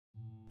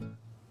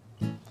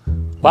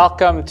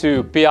Welcome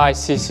to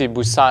PICC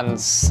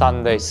Busan's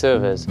Sunday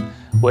service.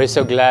 We're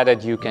so glad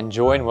that you can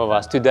join with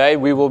us. Today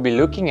we will be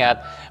looking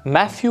at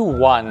Matthew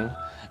 1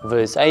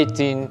 verse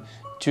 18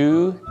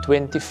 to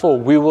 24.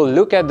 We will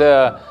look at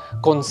the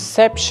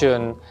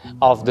conception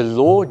of the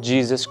Lord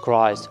Jesus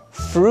Christ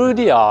through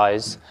the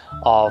eyes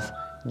of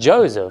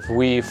Joseph.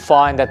 We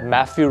find that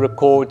Matthew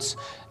records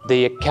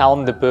the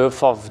account, the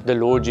birth of the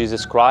Lord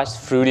Jesus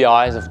Christ through the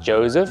eyes of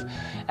Joseph,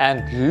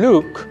 and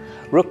Luke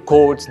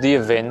records the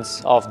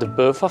events of the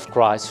birth of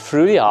Christ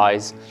through the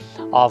eyes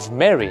of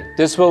Mary.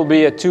 This will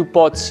be a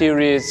two-part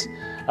series.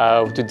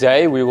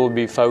 Today we will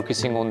be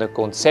focusing on the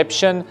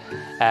conception,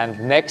 and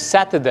next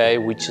Saturday,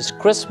 which is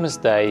Christmas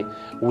Day,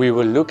 we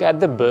will look at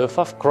the birth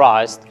of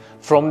Christ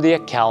from the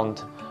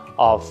account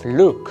of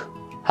Luke.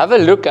 Have a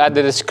look at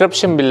the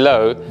description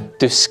below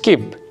to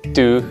skip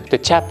to the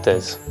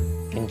chapters.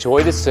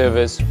 Enjoy the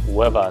service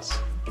with us.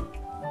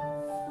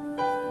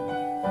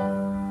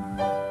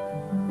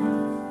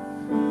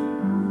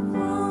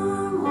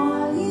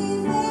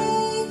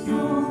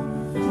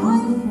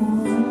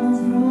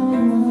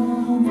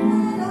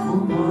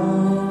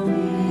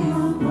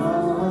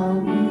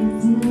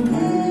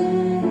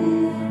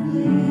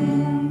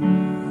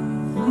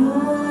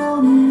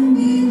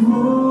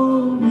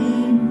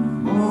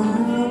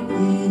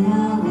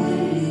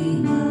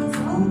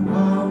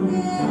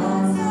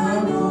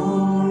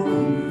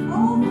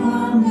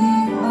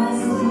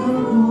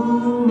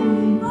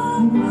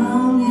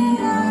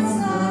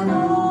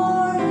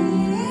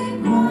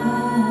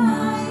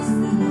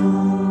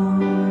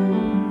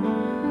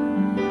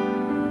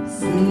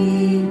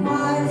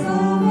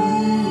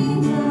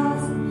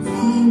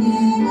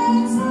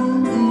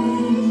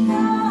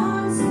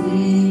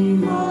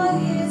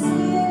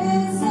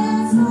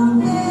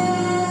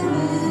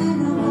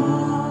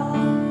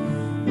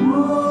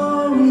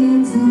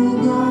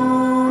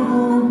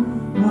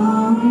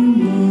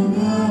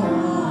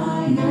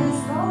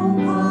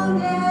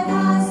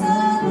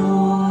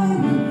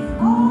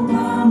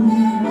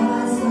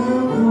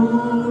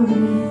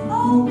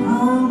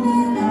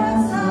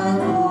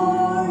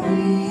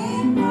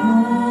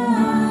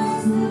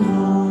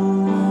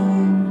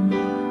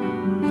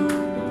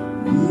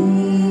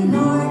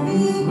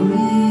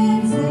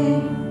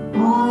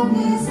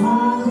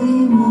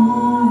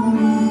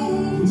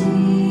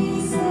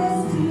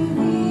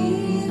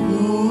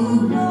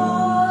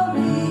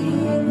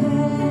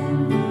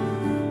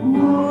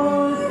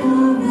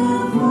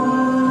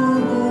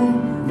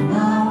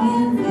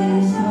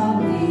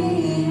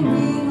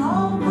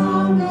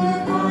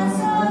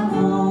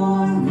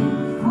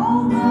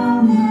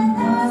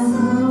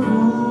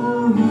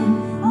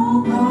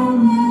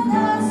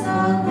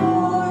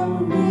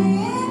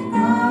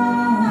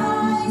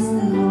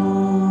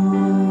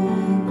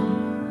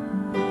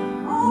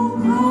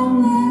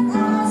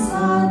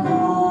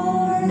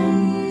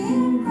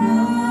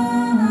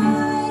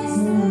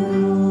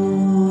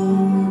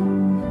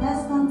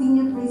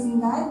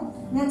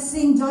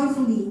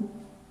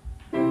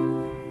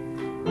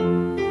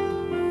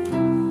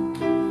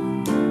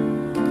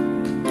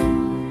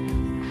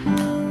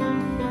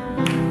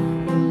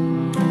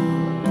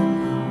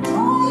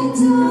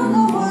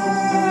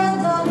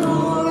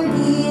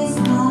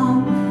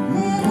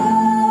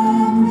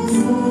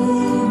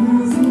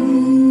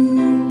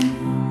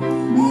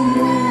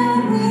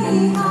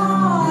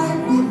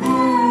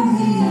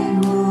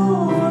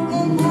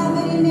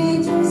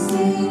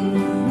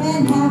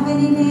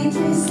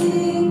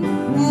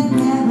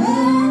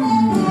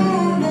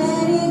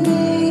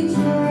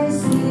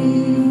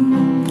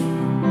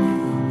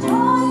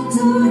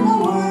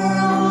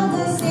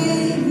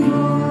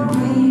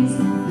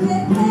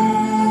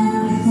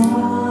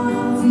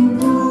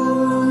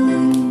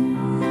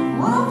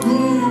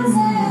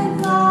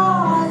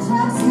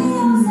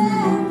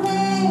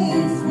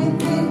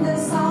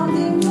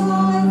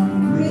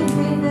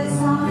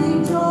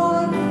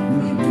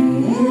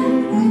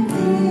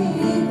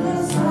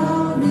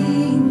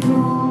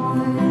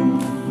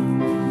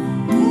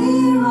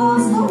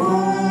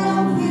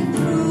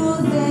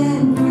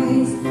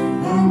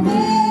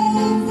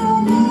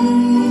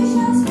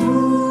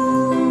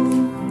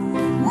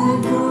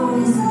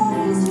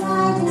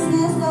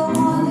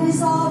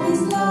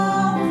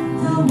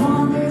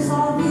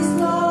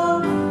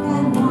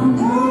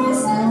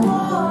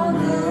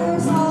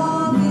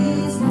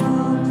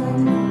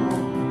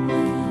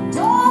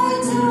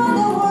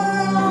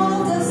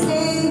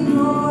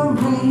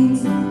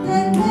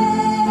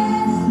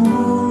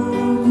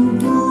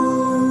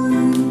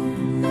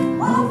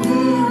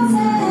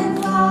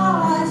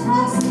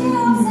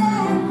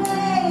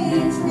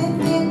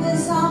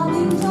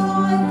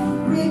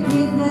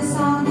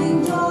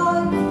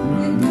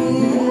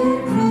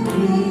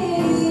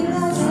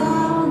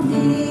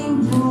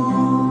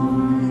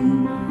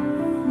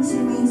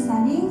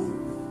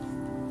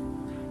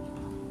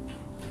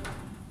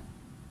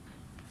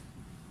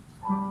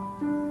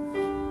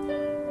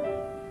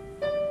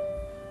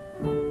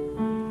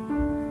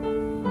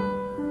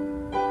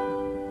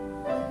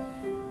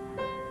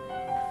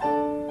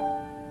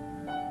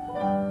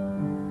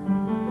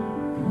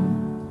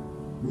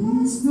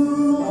 Praise the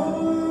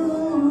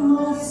Lord,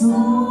 my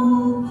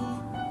soul.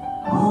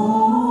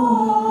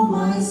 Oh,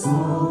 my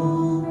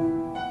soul.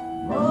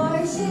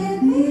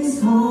 Worship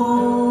His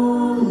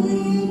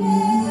holy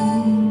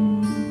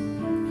name.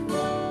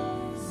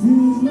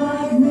 Sing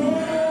like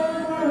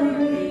never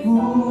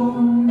before.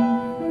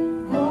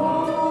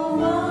 Oh,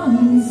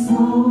 my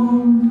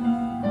soul.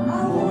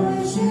 I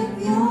worship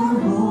Your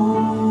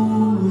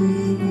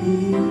holy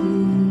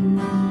name.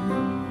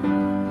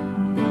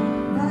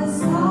 The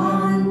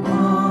sun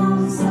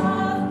comes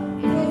up,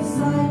 it's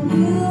a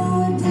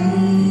new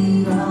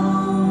day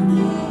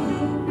dawning.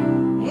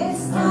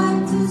 It's time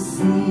to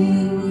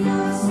sing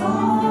Your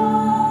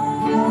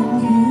song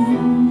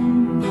again.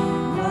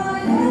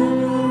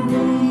 Whatever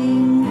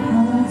brings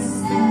us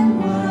and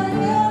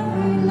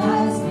whatever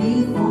lies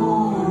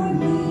before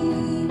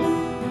me,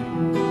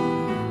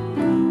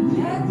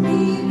 let me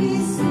be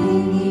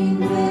singing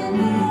when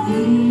the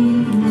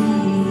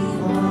evening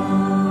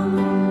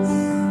comes.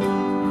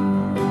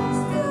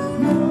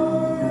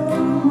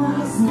 Lord, my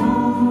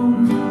soul,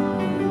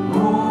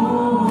 oh,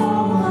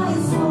 my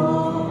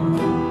soul,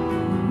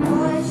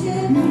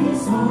 worship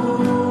His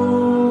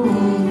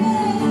holy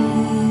name.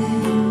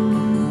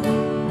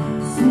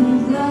 Sing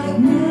like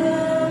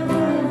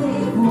never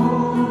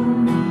before.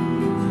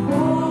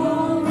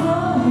 Oh,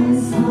 my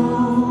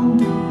soul,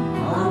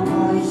 I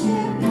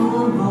worship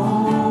Your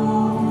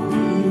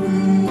holy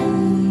name.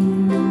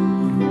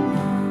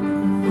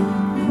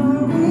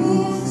 You're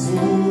rich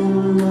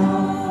in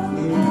love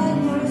and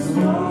You're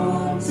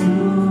slow to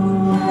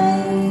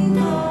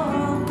anger.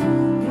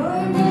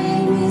 Your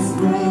name is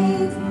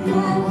great and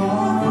Your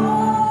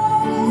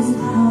heart is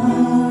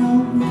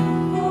kind.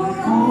 For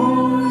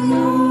all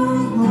Your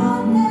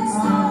goodness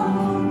I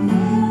will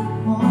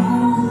keep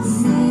on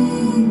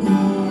singing.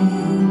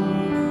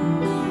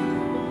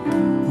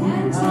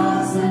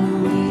 10,000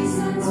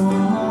 reasons for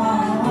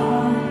my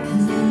heart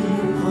to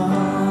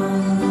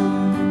find.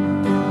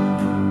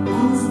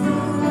 It's the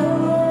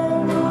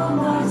Lord of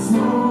my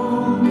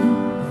soul,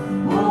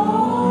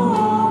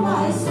 oh,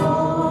 my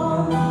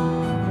soul,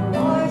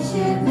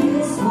 worship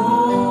His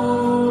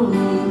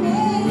holy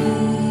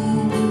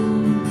name.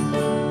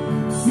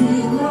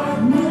 Sing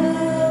like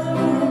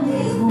never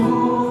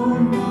before,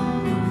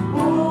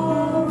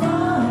 oh,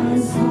 my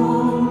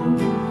soul,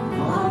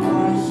 I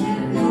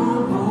worship Your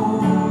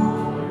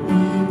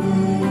holy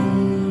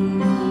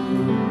name.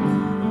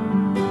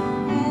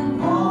 And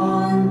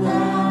on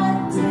that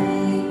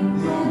day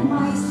when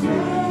my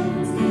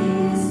strength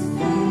is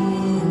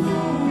failing,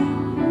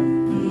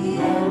 the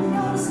end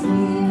comes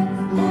near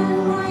and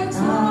my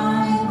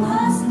time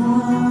has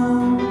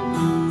come.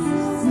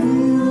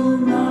 Still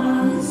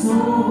my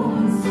soul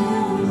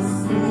still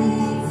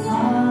sings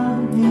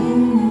unending.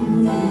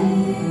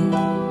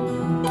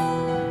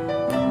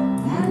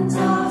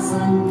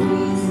 10,000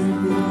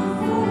 reasons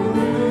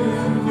forevermore.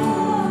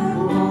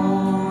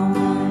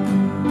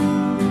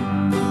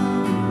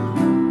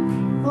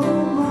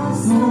 Oh, my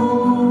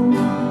soul,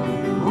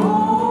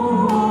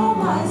 oh,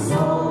 my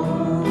soul,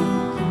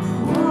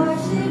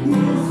 worship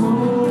His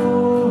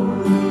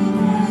holy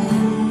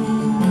name.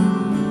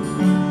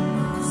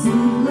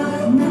 Sing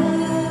like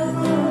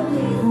never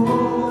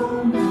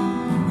before.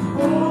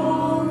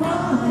 Oh,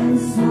 my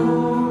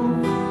soul,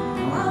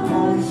 I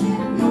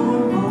worship Your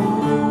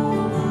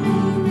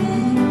holy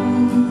name.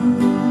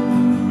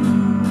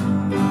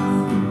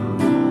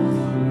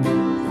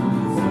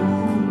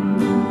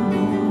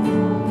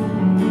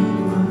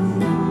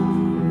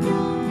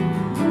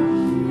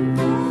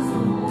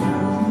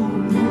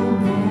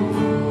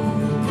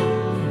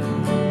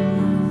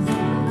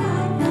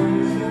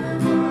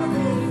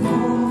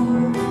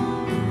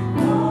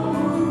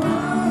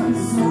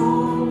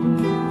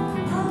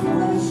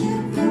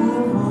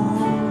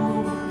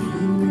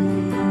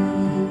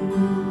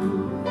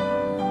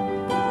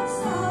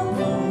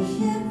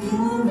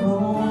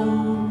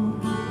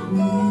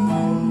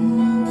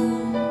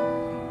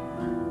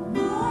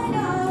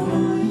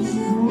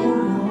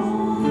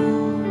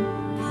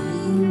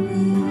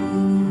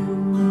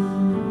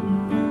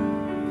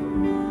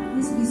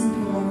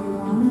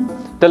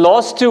 The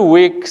last 2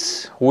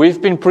 weeks, we've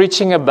been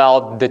preaching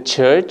about the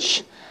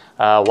church,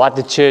 what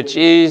the church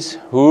is,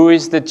 who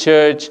is the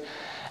church,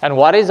 and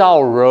what is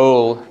our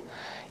role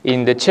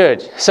in the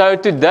church. So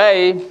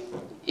today,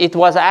 it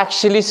was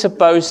actually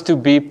supposed to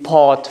be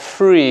part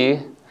 3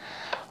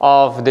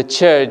 of the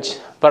church,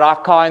 but I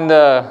kind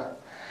of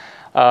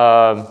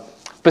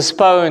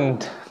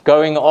postponed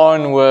going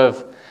on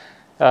with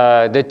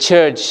the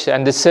church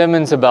and the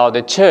sermons about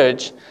the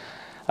church.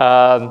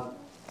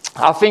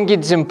 I think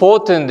it's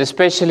important,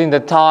 especially in the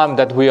time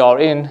that we are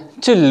in,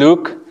 to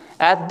look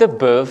at the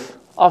birth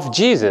of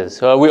Jesus.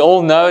 We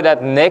all know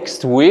that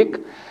next week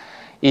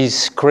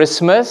is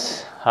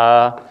Christmas.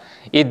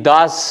 It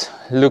does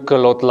look a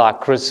lot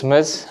like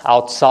Christmas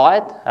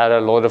outside at a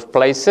lot of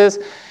places.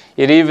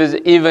 It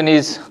even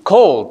is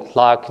cold,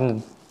 like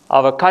in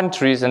other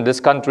countries, and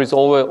this country is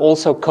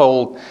also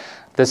cold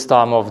this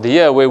time of the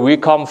year. Where we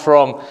come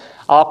from,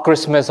 our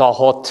Christmas are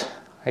hot.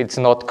 It's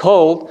not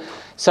cold.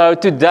 So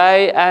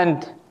today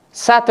and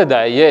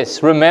Saturday,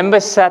 yes, remember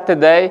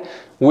Saturday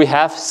we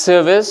have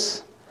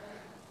service,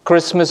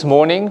 Christmas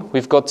morning.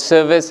 We've got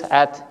service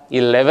at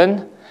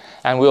 11,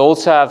 and we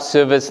also have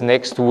service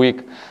next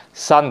week,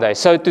 Sunday.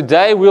 So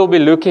today we'll be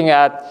looking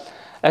at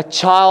A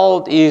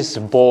Child is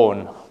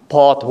Born,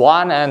 part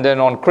 1, and then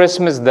on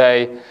Christmas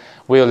Day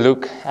we'll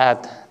look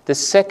at the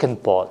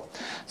second part.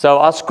 So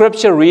our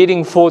scripture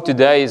reading for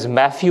today is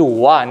Matthew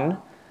 1,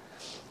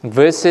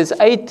 verses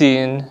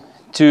 18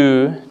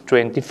 to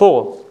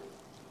 24.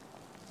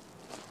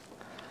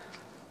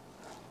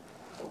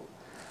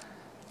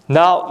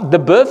 Now, the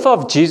birth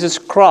of Jesus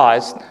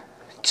Christ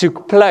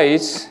took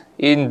place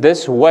in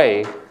this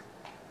way.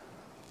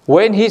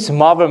 When his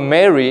mother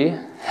Mary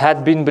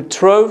had been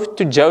betrothed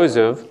to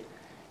Joseph,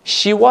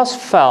 she was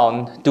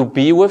found to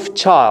be with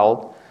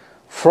child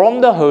from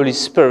the Holy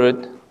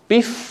Spirit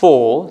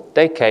before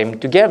they came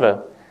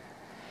together.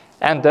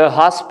 And her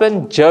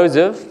husband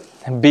Joseph,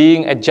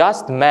 being a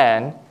just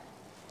man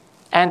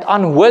and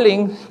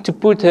unwilling to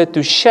put her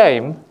to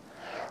shame,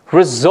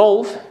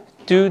 resolved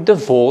to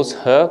divorce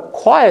her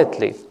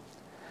quietly.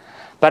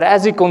 But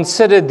as he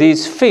considered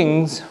these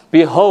things,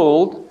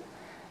 behold,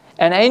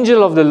 an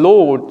angel of the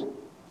Lord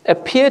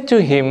appeared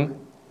to him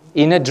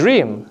in a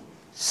dream,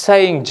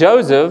 saying,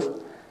 Joseph,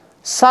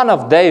 son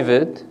of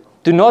David,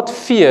 do not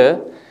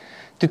fear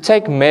to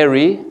take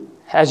Mary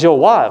as your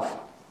wife,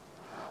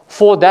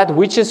 for that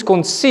which is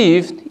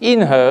conceived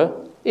in her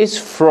is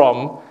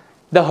from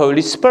the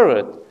Holy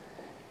Spirit.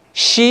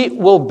 She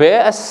will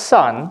bear a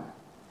son,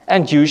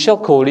 and you shall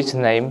call his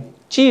name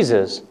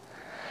Jesus,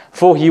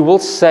 for he will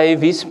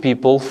save his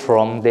people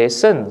from their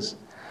sins.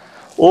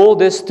 All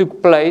this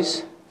took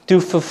place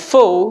to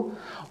fulfill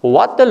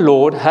what the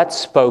Lord had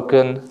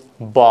spoken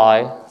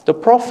by the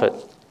prophet.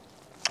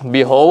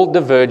 Behold,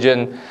 the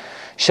virgin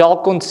shall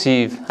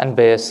conceive and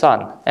bear a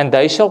son, and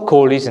they shall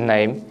call his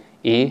name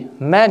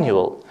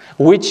Immanuel,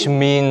 which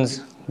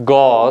means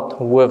God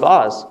with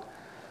us.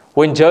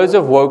 When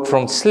Joseph woke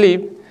from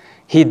sleep,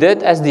 he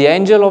did as the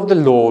angel of the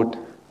Lord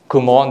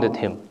commanded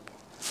him.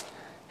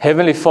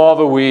 Heavenly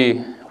Father,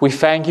 we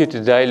thank you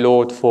today,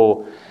 Lord,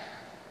 for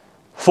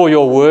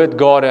your word,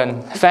 God,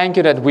 and thank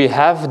you that we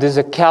have this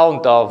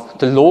account of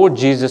the Lord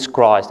Jesus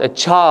Christ, a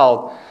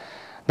child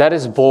that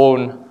is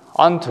born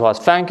unto us.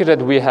 Thank you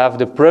that we have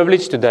the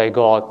privilege today,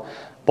 God,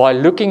 by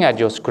looking at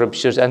your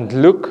scriptures and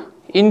look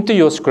into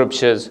your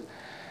scriptures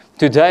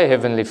today,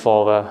 Heavenly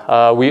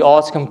Father. We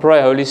ask and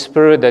pray, Holy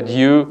Spirit, that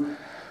you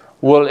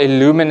will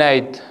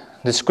illuminate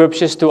the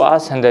scriptures to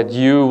us and that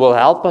you will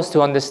help us to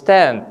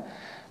understand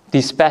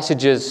these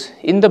passages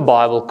in the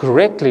Bible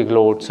correctly,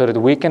 Lord, so that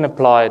we can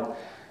apply it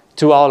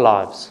to our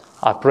lives.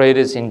 I pray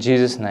this in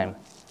Jesus' name.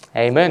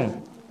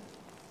 Amen.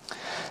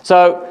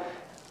 So,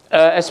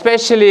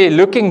 especially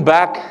looking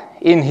back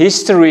in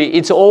history,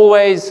 it's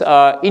always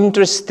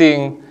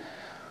interesting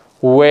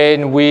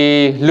when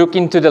we look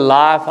into the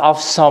life of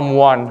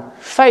someone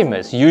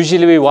famous.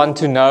 Usually we want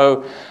to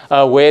know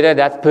where did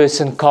that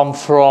person come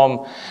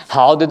from,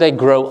 how did they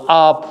grow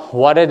up,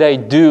 what did they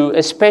do,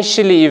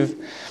 especially if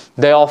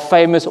they are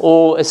famous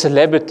or a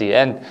celebrity.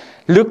 And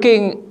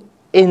looking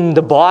in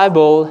the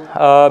Bible,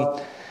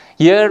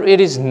 here it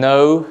is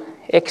no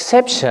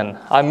exception.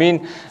 I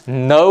mean,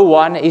 no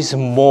one is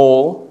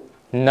more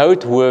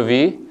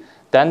noteworthy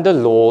than the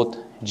Lord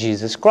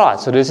Jesus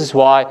Christ. So this is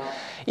why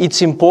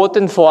it's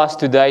important for us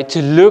today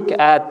to look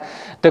at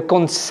the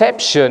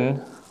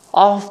conception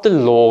of the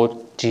Lord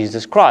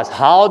Jesus Christ.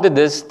 How did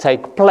this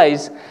take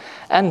place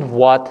and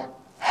what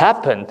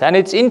happened? And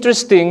it's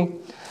interesting,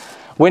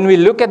 when we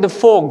look at the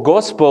 4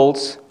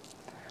 Gospels,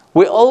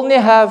 we only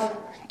have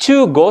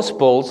 2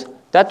 Gospels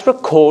that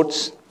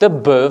records the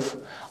birth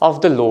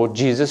of the Lord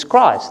Jesus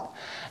Christ.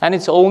 And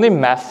it's only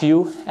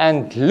Matthew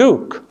and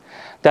Luke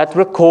that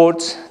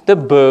records the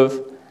birth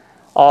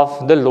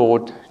of the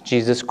Lord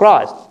Jesus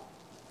Christ.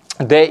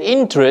 Their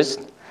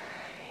interest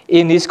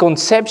in his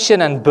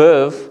conception and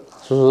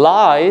birth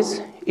lies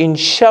in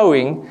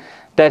showing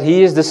that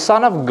he is the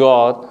Son of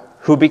God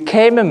who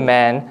became a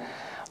man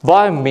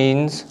by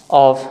means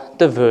of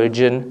the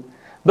virgin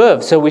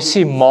birth. So we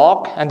see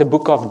Mark and the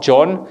book of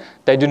John,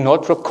 they do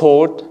not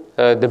record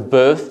the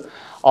birth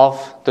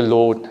of the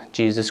Lord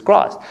Jesus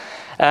Christ.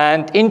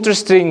 And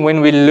interesting, when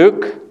we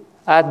look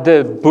at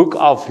the book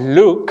of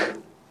Luke,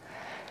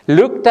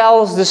 Luke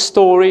tells the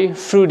story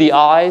through the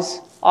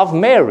eyes of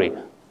Mary.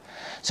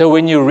 So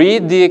when you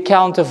read the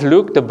account of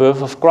Luke, the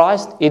birth of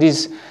Christ, it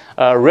is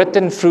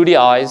written through the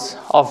eyes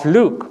of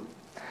Luke.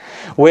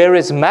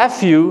 Whereas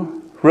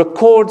Matthew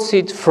records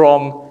it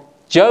from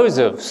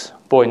Joseph's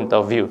point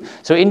of view.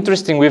 So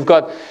interesting, we've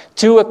got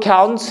 2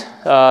 accounts,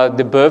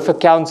 the birth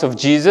accounts of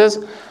Jesus.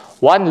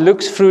 One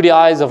looks through the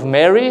eyes of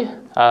Mary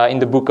in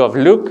the book of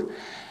Luke,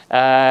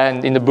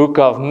 and in the book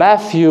of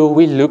Matthew,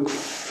 we look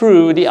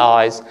through the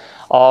eyes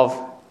of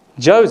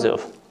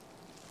Joseph.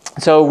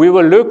 So we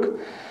will look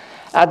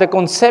at the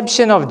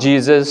conception of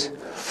Jesus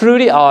through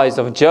the eyes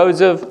of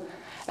Joseph,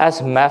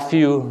 as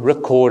Matthew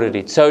recorded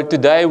it. So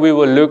today we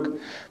will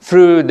look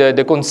through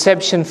the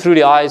conception through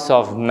the eyes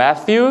of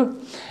Matthew,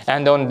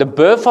 and on the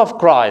birth of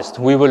Christ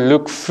we will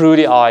look through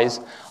the eyes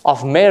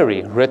of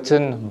Mary,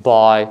 written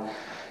by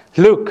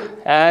Luke.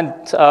 And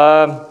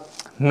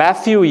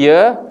Matthew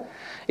here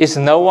is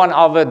no one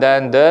other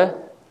than the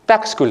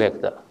tax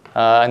collector.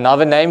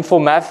 Another name for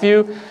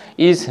Matthew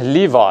is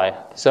Levi.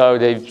 So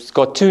they've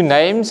got two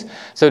names.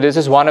 So this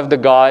is one of the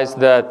guys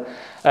that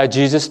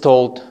Jesus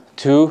told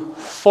to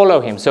follow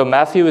him. So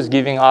Matthew is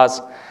giving us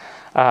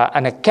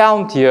an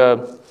account here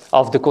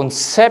of the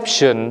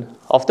conception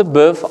of the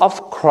birth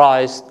of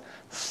Christ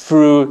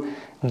through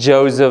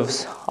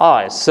Joseph's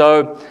eyes.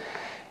 So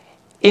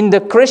in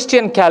the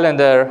Christian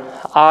calendar,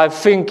 I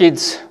think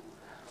it's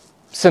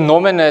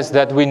synonymous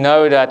that we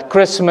know that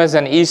Christmas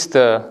and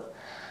Easter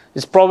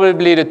is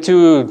probably the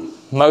two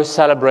most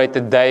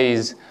celebrated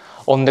days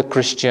on the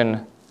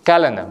Christian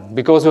calendar.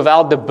 Because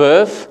without the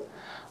birth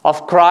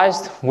of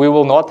Christ, we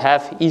will not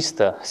have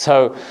Easter.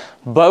 So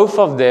both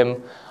of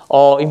them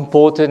are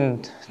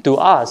important to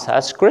us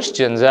as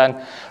Christians. And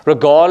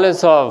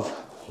regardless of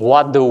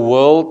what the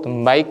world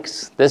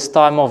makes this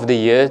time of the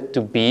year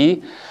to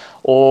be,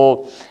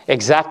 or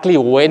exactly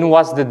when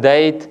was the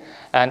date,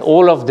 and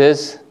all of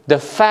this, the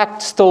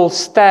fact still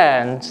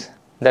stands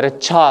that a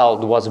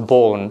child was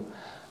born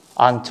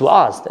unto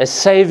us. A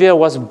Savior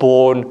was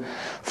born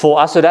for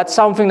us. So that's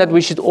something that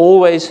we should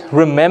always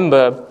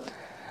remember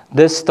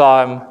this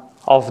time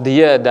of the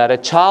year, that a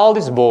child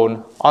is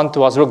born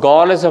unto us,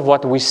 regardless of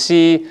what we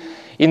see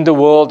in the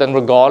world and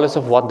regardless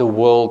of what the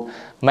world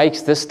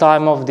makes this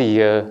time of the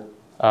year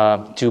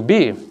to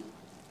be.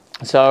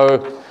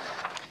 So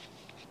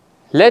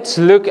let's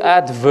look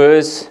at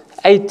verse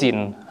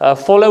 18.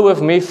 Follow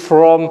with me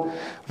from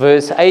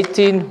verse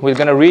 18. We're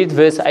going to read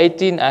verse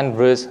 18 and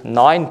verse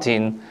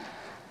 19.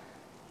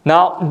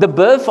 Now, the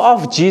birth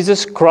of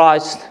Jesus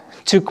Christ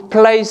took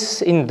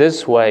place in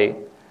this way.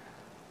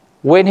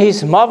 When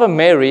his mother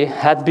Mary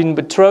had been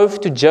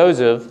betrothed to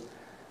Joseph,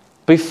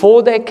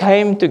 before they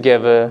came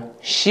together,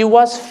 she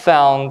was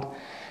found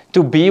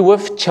to be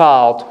with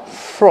child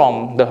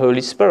from the Holy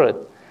Spirit.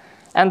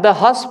 And the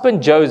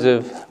husband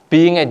Joseph,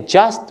 being a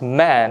just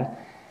man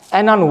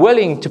and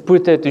unwilling to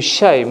put her to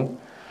shame,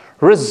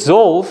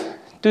 resolved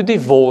to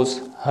divorce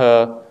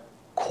her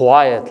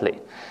quietly.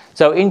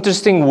 So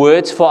interesting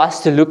words for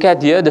us to look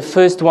at here. The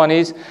first one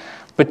is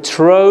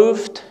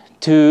betrothed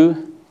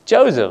to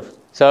Joseph.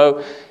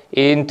 So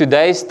in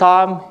today's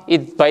time,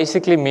 it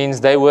basically means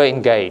they were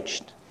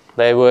engaged.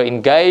 They were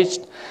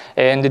engaged.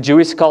 In the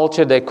Jewish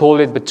culture, they call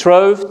it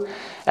betrothed.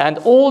 And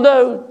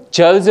although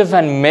Joseph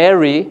and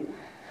Mary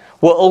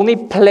were only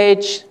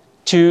pledged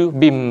to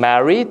be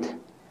married,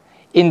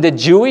 in the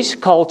Jewish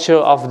culture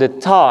of the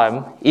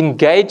time,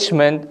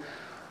 engagement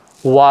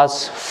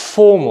was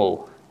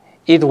formal.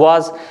 It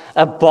was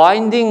a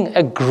binding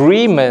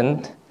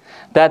agreement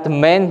that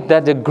meant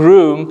that the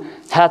groom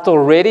had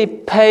already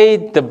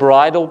paid the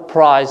bridal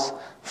price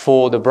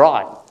for the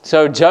bride.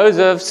 So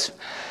Joseph's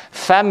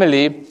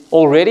family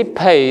already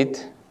paid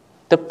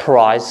the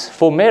price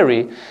for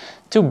Mary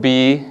to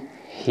be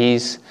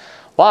his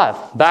wife.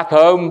 Back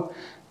home,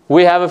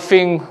 we have a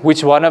thing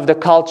which one of the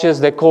cultures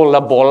they call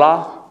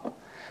lobola.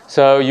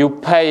 So you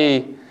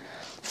pay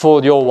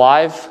for your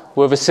wife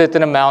with a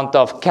certain amount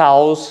of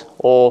cows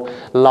or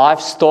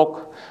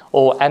livestock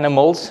or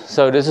animals.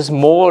 So this is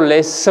more or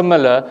less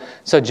similar.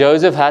 So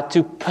Joseph had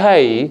to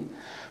pay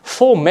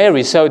for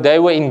Mary. So they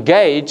were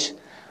engaged,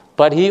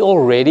 but he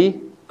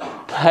already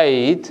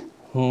paid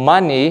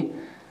money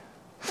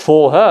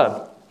for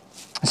her.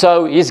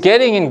 So he's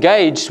getting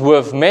engaged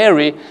with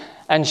Mary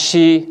and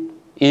she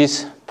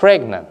is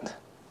pregnant.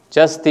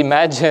 Just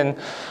imagine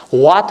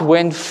what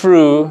went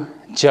through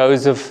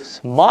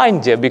Joseph's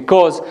mind here,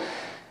 because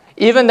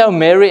even though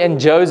Mary and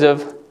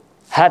Joseph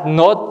had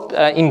not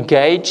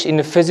engaged in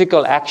a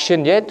physical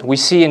action yet, we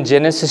see in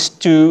Genesis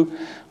 2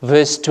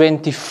 verse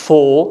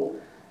 24,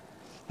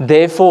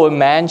 therefore a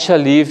man shall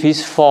leave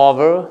his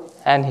father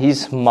and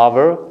his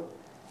mother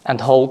and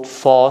hold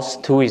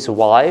fast to his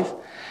wife,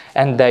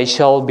 and they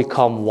shall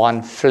become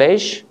one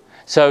flesh.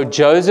 So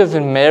Joseph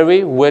and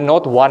Mary were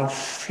not one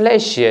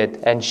flesh yet,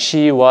 and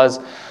she was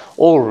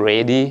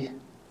already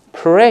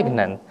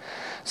pregnant.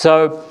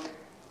 So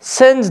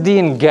since the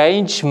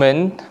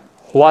engagement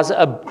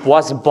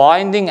was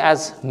binding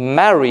as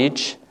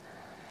marriage,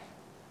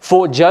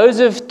 for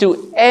Joseph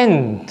to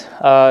end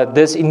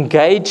this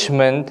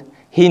engagement,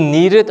 he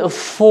needed a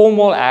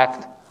formal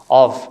act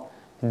of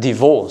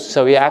divorce.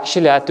 So he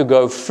actually had to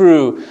go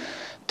through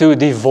to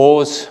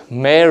divorce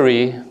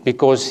Mary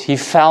because he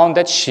found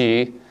that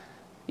she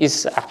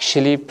is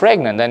actually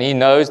pregnant, and he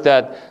knows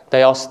that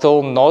they are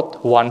still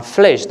not one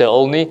flesh. They're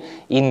only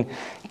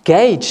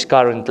engaged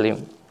currently.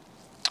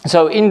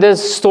 So in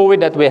this story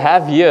that we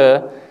have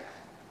here,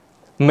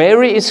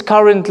 Mary is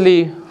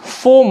currently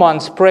 4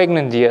 months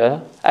pregnant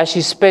here, as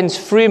she spends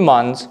 3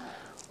 months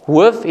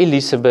with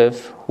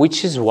Elizabeth,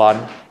 which is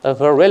one of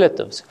her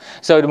relatives.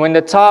 So when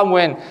the time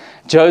when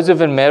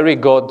Joseph and Mary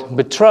got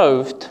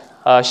betrothed,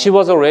 she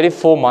was already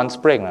 4 months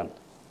pregnant.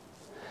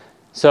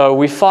 So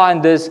we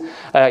find this,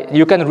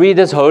 you can read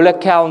this whole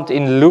account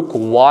in Luke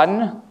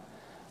 1,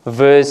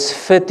 verse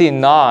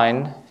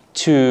 39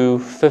 to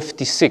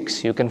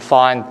 56. You can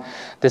find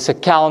this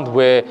account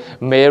where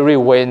Mary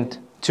went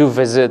to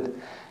visit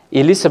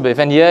Elizabeth.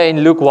 And here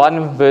in Luke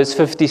 1, verse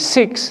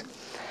 56,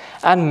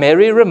 and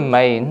Mary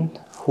remained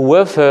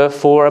with her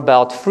for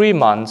about 3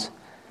 months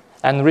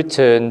and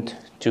returned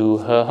to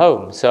her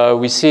home. So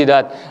we see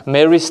that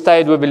Mary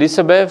stayed with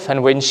Elizabeth,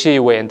 and when she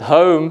went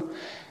home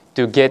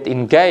to get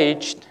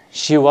engaged,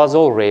 she was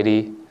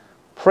already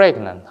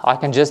pregnant. I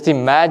can just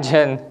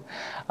imagine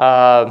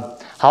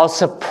how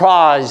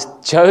surprised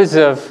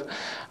Joseph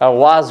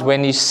was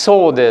when he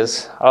saw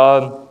this.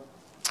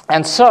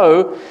 And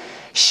so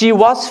she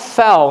was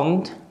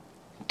found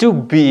to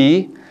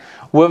be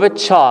with a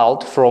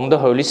child from the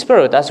Holy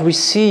Spirit, as we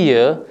see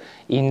here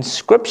in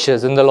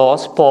Scriptures in the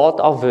last part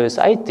of verse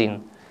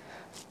 18.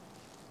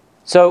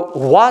 So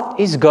what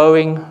is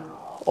going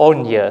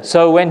on here?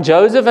 So when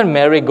Joseph and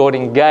Mary got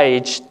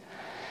engaged,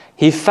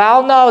 he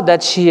found out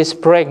that she is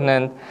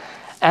pregnant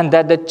and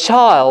that the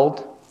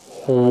child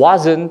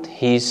wasn't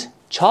his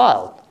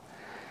child.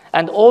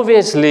 And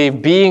obviously,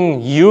 being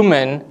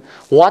human,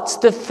 what's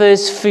the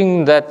first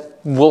thing that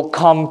will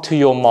come to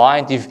your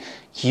mind if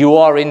you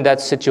are in that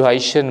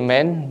situation,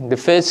 men? The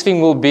first thing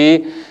will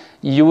be,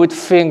 you would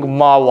think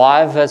my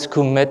wife has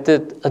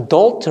committed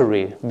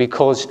adultery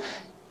because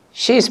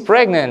she's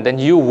pregnant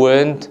and you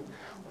weren't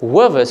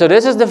with her. So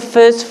this is the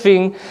first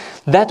thing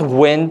that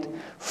went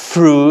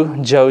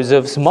through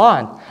Joseph's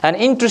mind. And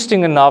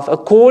interesting enough,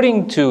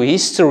 according to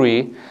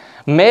history,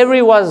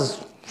 Mary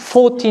was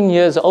 14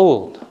 years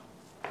old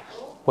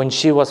when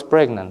she was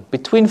pregnant.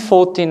 Between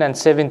 14 and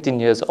 17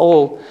 years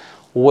old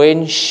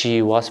when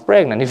she was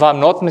pregnant. If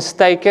I'm not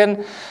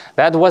mistaken,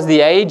 that was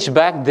the age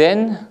back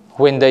then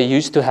when they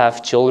used to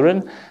have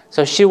children.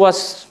 So she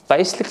was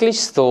basically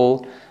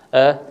still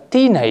a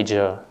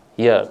teenager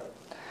here.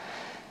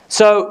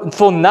 So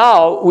for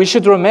now, we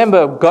should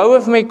remember, go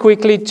with me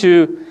quickly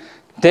to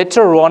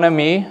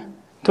Deuteronomy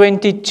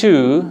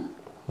 22,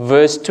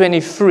 verse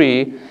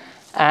 23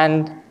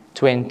 and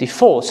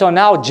 24. So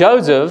now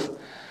Joseph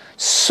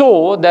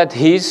saw that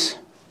his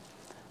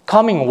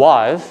coming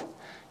wife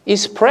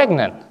is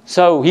pregnant.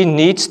 So he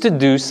needs to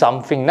do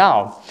something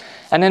now.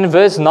 And in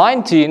verse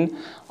 19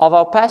 of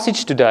our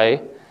passage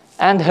today,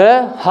 and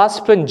her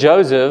husband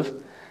Joseph,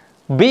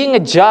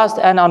 being just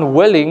and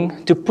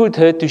unwilling to put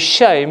her to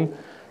shame,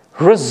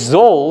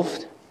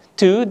 resolved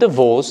to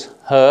divorce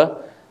her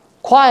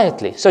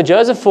quietly. So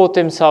Joseph thought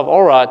to himself,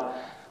 all right,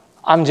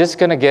 I'm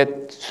going to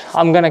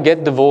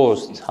get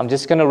divorced. I'm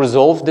just going to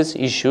resolve this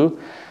issue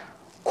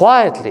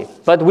quietly.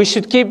 But we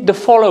should keep the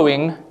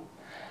following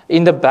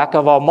in the back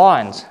of our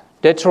minds.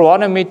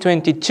 Deuteronomy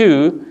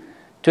 22,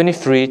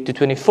 23 to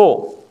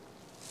 24.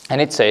 And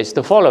it says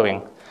the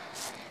following.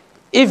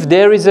 If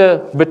there is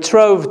a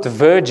betrothed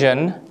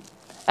virgin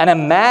and a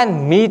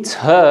man meets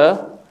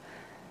her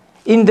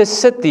in the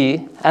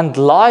city and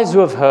lies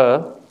with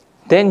her,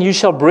 then you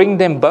shall bring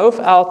them both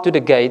out to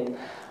the gate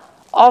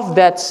of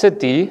that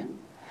city,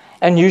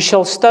 and you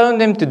shall stone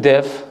them to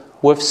death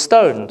with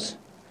stones.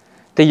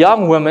 The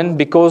young woman,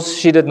 because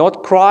she did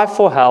not cry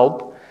for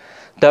help,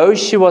 though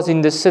she was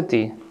in the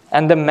city,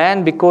 and the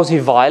man, because he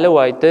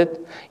violated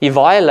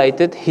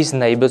his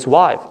neighbor's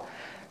wife.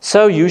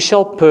 So you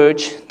shall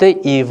purge the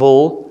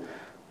evil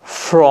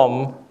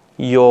from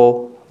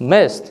your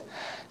midst.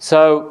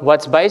 So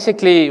what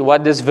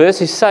this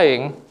verse is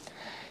saying,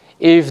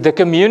 if the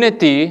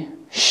community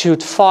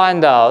should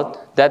find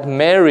out that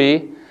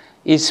Mary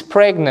is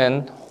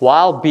pregnant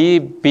while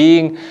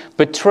being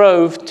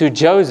betrothed to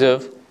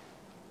Joseph,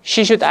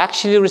 she should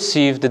actually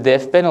receive the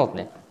death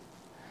penalty.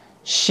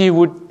 She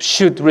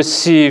should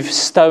receive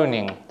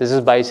stoning. This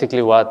is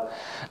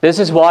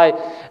why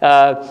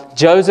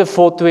Joseph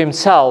thought to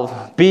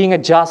himself, being a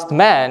just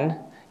man,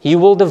 he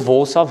will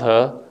divorce of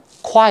her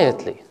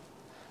quietly.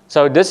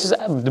 So this is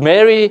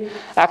Mary,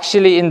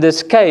 actually in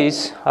this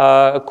case,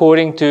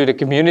 according to the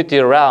community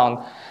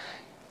around,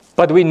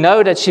 but we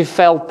know that she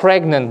fell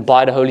pregnant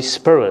by the Holy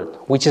Spirit,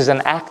 which is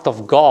an act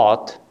of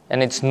God,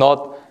 and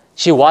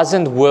she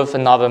wasn't with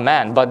another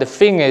man. But the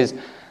thing is,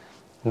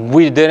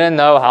 we didn't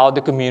know how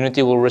the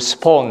community will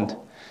respond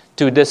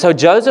to this. So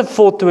Joseph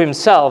thought to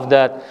himself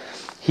that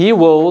he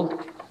will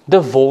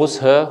divorce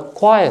her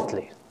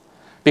quietly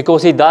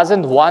because he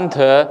doesn't want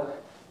her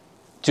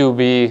to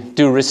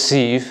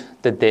receive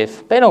the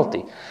death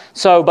penalty.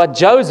 But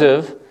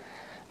Joseph,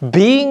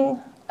 being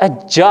a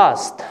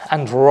just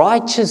and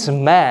righteous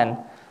man,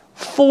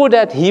 thought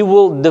that he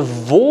will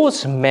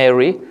divorce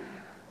Mary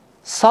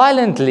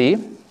silently,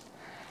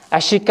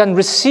 as she can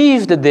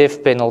receive the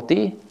death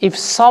penalty if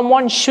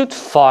someone should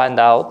find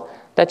out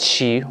that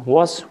she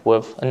was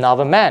with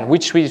another man,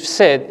 which we've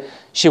said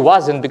she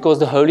wasn't because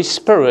the Holy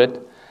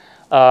Spirit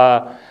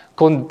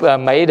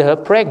made her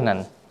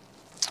pregnant.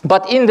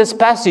 But in this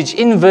passage,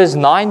 in verse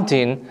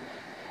 19,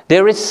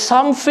 there is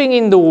something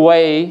in the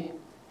way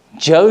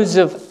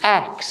Joseph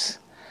acts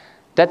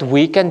that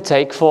we can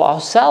take for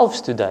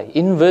ourselves today.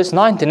 In verse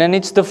 19, and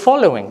it's the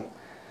following.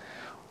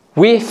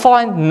 we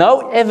find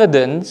no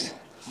evidence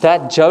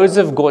that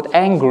Joseph got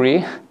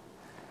angry,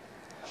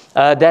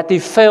 that he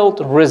felt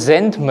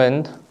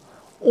resentment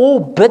or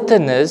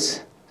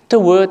bitterness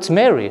towards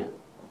Mary.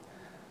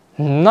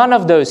 None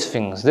of those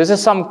things. This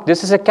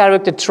is a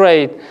character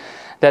trait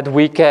that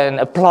we can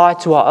apply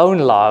to our own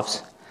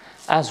lives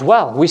as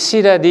well. We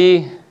see that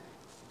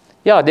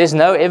there's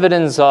no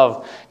evidence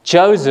of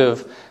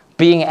Joseph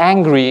being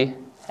angry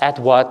at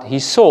what he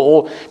saw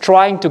or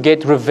trying to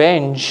get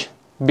revenge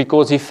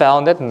because he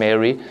found that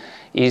Mary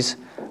is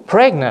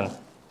pregnant.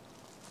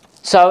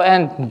 So,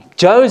 and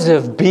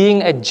Joseph,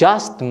 being a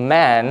just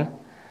man,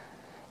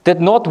 did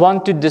not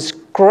want to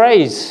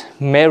disgrace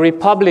Mary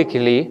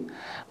publicly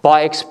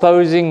by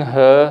exposing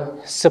her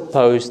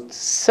supposed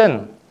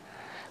sin.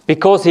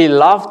 Because he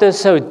loved her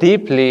so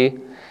deeply,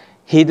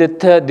 he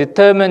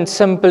determined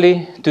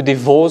simply to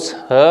divorce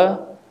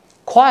her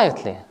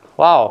quietly.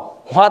 Wow,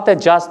 what a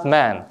just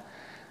man.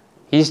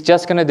 He's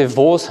just going to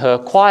divorce her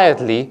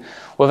quietly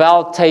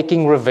without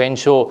taking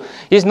revenge, or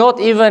he's not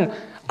even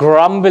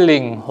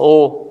grumbling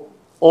or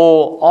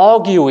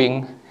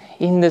arguing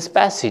in this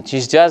passage.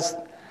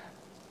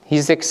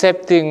 He's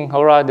accepting,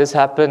 all right, this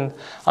happened.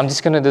 I'm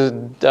just going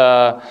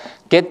to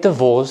get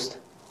divorced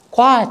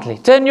quietly.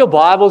 Turn your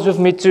Bibles with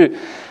me to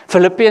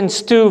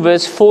Philippians 2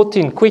 verse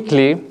 14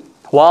 quickly.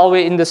 While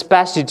we're in this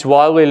passage,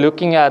 while we're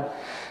looking at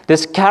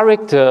this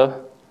character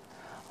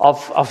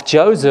of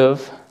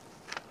Joseph.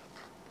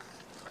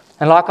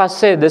 And like I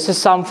said, this is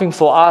something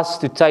for us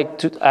to take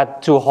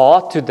to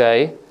heart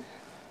today.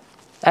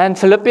 And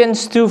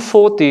Philippians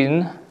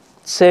 2:14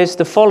 says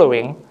the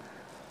following: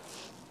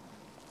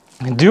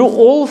 do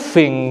all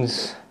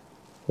things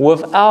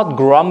without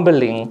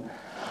grumbling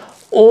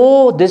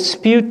or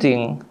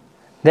disputing,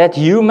 that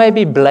you may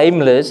be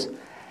blameless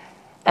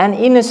and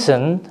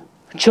innocent,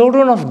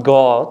 children of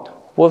God,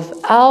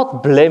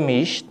 without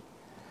blemish,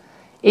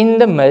 in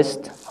the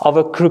midst of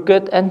a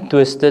crooked and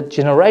twisted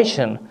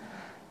generation.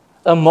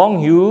 Among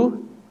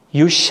you,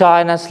 you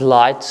shine as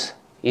lights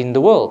in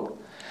the world.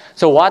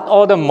 So what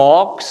are the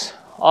marks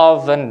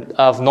of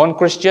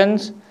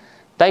non-Christians?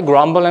 They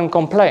grumble and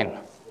complain.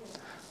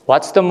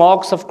 What's the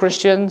marks of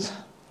Christians?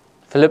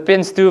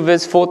 Philippians 2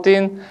 verse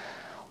 14.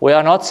 We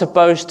are not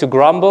supposed to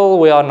grumble.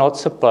 We are not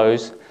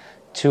supposed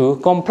to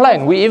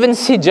complain. We even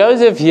see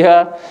Joseph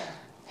here.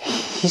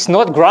 He's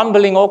not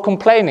grumbling or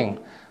complaining.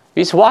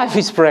 His wife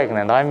is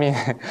pregnant. I mean,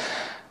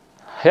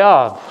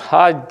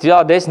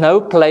 there's no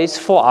place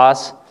for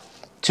us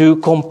to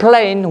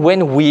complain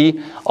when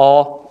we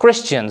are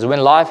Christians. When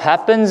life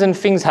happens and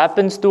things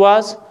happen to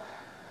us,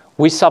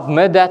 we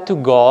submit that to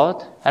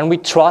God and we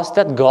trust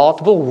that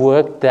God will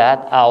work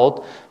that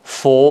out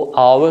for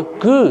our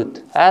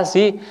good as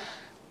He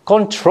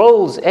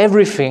controls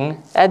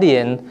everything at the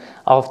end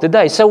of the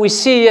day. So we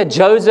see here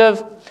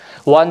Joseph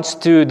wants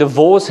to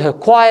divorce her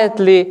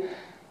quietly,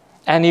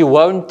 and he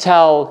won't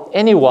tell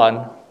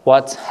anyone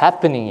what's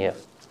happening here.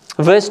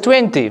 Verse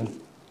 20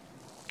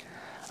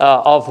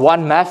 of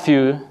 1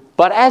 Matthew,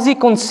 but as he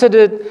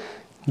considered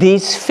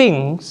these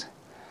things,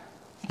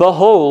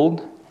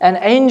 behold, an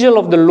angel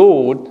of the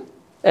Lord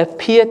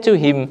appeared to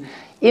him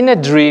in a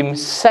dream,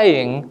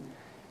 saying,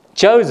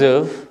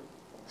 Joseph,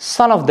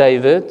 son of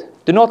David,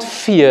 do not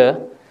fear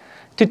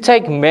to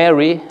take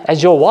Mary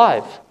as your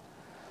wife,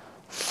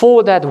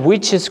 for that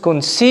which is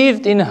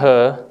conceived in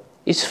her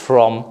is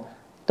from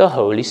the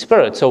Holy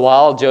Spirit. So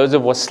while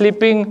Joseph was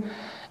sleeping,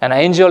 an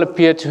angel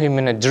appeared to him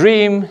in a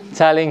dream,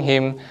 telling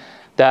him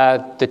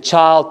that the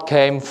child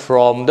came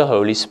from the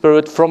Holy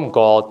Spirit, from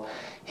God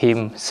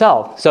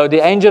Himself. So the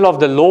angel of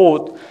the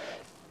Lord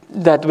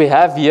that we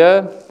have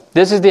here,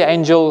 this is the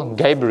angel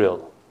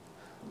Gabriel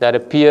that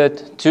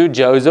appeared to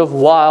Joseph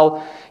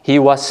while he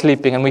was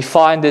sleeping. And we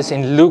find this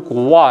in Luke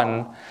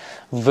 1,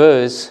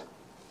 verse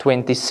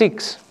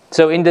 26.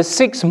 So in the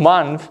 6th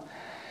month,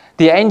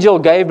 the angel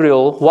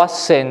Gabriel was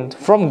sent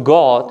from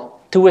God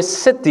to a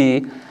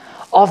city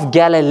of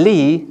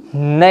Galilee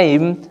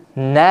named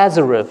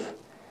Nazareth,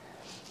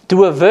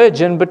 to a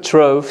virgin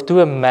betrothed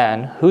to a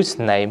man whose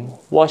name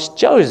was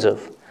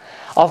Joseph,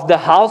 of the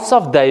house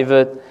of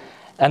David,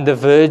 and the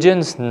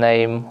virgin's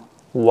name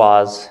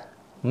was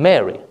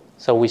Mary.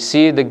 So we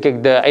see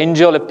the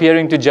angel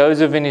appearing to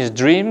Joseph in his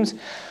dreams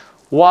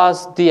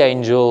was the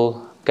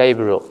angel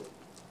Gabriel.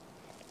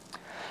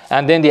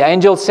 And then the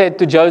angel said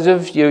to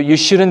Joseph, you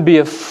shouldn't be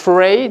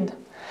afraid,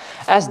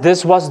 as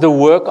this was the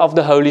work of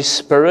the Holy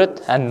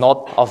Spirit and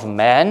not of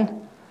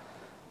man.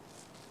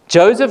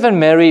 Joseph and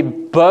Mary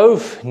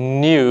both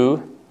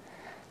knew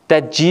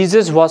that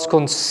Jesus was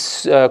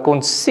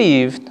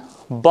conceived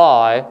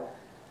by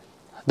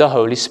the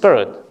Holy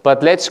Spirit.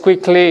 But let's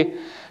quickly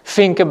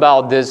think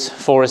about this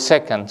for a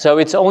second. So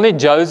it's only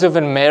Joseph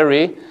and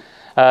Mary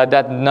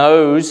that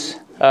knows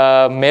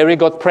Mary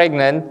got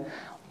pregnant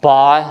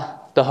by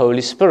the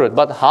Holy Spirit.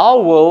 But how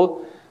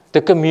will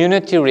the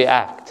community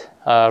react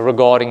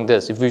regarding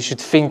this? If we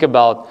should think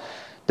about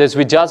this,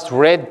 we just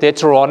read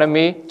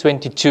Deuteronomy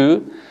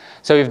 22.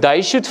 So if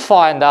they should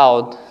find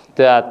out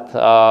that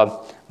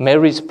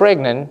Mary is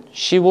pregnant,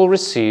 she will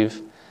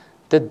receive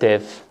the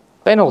death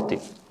penalty.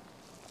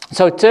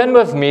 So turn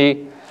with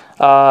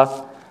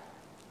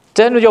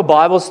your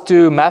Bibles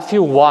to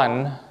Matthew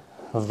 1,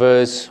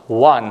 verse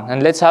 1.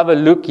 And let's have a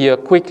look here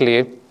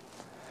quickly.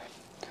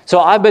 So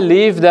I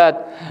believe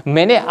that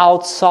many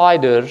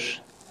outsiders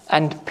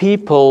and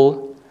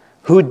people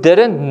who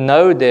didn't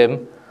know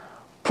them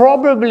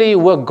probably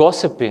were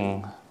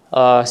gossiping,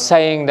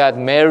 saying that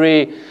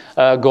Mary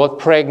got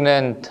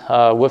pregnant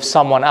with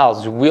someone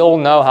else. We all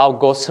know how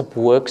gossip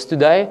works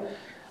today.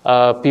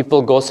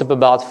 People gossip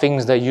about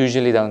things they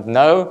usually don't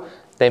know.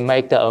 They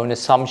make their own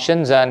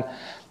assumptions, and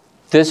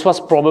this was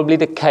probably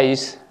the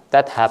case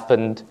that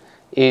happened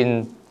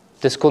in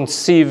this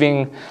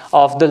conceiving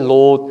of the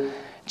Lord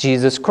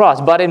Jesus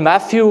Christ. But in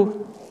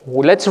Matthew,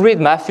 let's read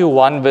Matthew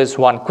 1 verse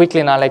 1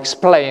 quickly, and I'll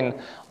explain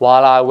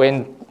while I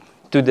went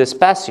to this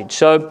passage.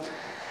 So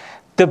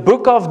the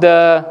book of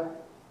the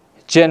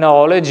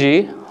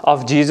genealogy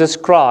of Jesus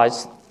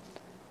Christ,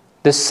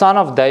 the son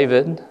of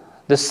David,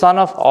 the son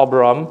of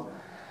Abraham.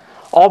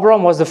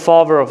 Abraham was the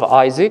father of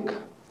Isaac,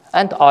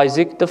 and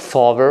Isaac the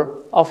father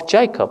of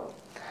Jacob,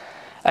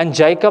 and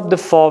Jacob the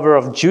father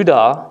of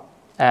Judah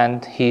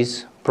and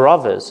his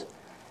brothers,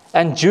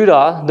 and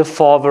Judah the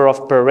father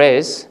of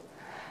Perez,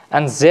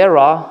 and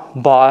Zerah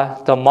by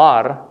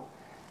Tamar,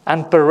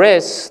 and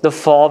Perez the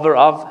father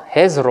of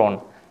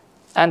Hezron,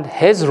 and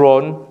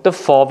Hezron the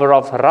father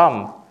of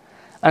Ram,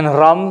 and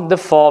Ram the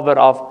father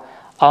of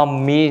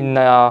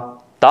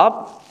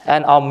Amminadab,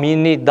 and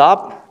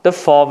Amminadab the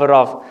father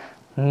of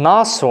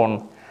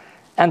Nason,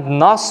 and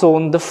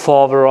Nason the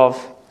father of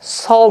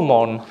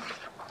Salmon,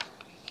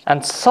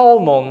 and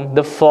Salmon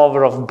the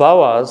father of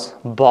Boaz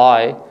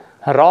by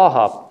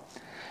Rahab,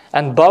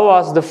 and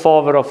Boaz the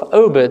father of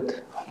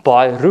Obed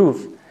by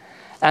Ruth,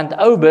 and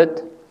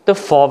Obed the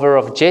father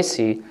of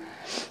Jesse,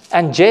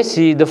 and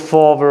Jesse the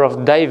father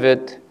of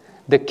David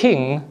the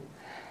king,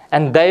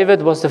 and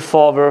David was the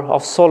father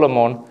of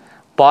Solomon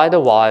by the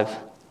wife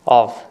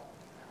of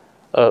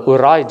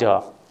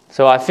Uriah.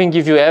 So I think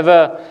if you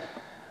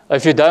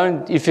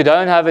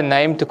don't have a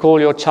name to call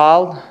your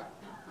child,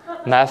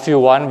 Matthew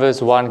 1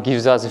 verse 1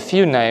 gives us a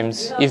few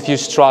names if you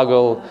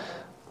struggle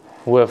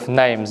with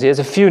names. There's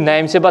a few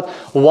names here, but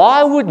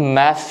why would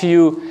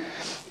Matthew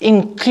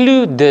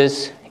include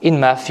this in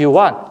Matthew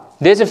 1?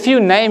 There's a few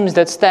names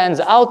that stands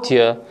out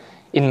here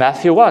in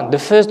Matthew 1. The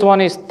first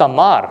one is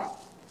Tamar,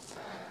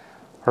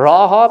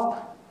 Rahab,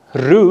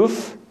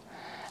 Ruth,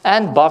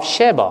 and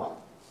Bathsheba.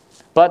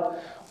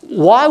 But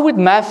why would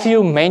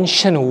Matthew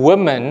mention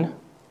women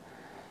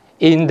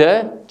in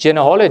the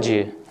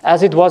genealogy,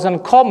 as it was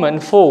uncommon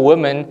for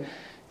women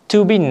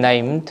to be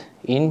named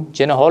in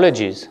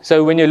genealogies?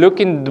 So when you look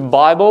in the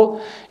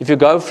Bible, if you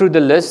go through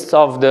the lists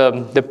of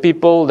the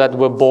people that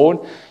were born,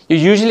 you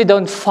usually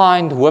don't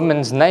find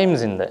women's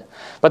names in there.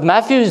 But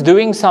Matthew is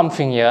doing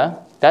something here.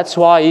 That's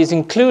why he's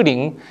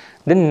including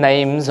the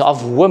names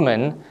of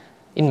women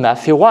in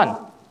Matthew 1.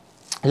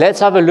 Let's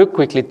have a look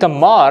quickly.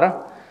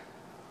 Tamar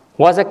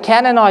was a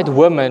Canaanite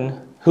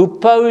woman who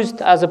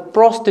posed as a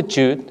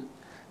prostitute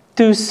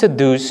to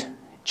seduce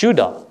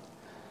Judah.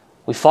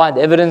 We find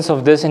evidence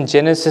of this in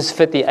Genesis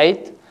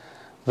 38,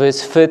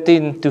 verse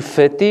 13 to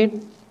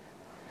 30.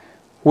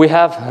 We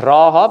have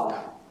Rahab,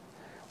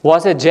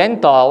 was a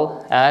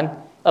Gentile and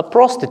a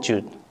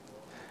prostitute.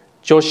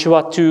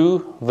 Joshua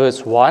 2,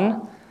 verse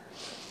 1.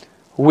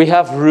 We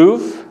have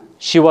Ruth,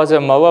 she was a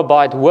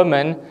Moabite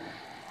woman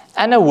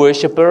and a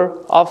worshipper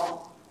of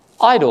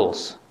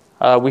idols.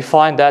 We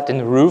find that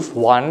in Ruth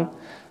 1,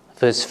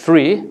 verse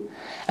 3.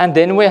 And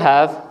then we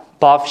have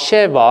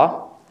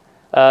Bathsheba,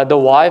 the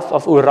wife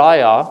of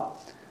Uriah,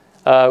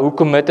 who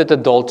committed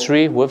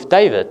adultery with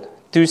David,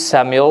 2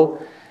 Samuel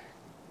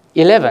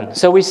 11.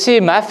 So we see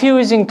Matthew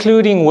is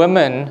including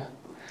women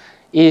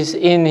is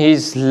in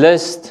his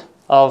list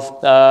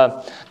of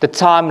the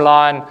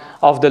timeline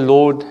of the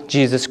Lord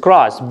Jesus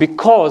Christ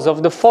because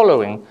of the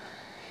following.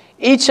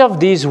 Each of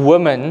these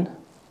women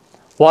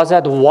was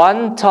at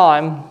one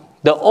time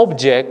the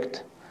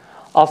object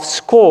of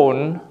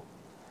scorn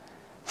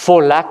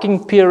for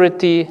lacking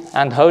purity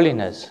and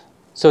holiness.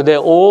 So they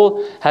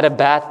all had a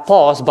bad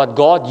past, but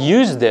God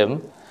used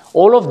them,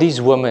 all of these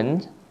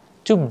women,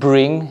 to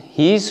bring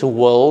His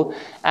will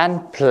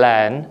and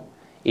plan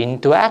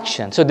into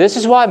action. So this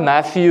is why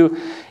Matthew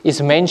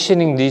is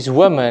mentioning these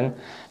women,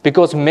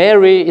 because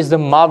Mary is the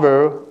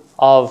mother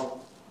of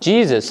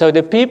Jesus. So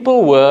the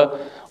people were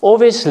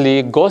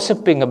obviously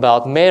gossiping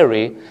about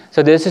Mary.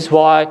 So this is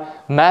why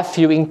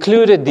Matthew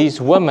included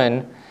these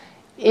women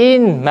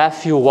in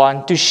Matthew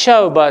 1 to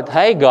show, but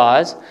hey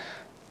guys,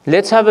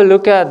 let's have a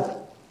look at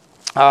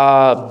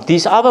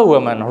these other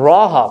women.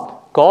 Rahab.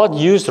 God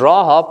used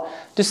Rahab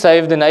to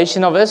save the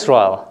nation of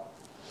Israel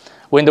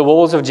when the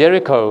walls of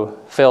Jericho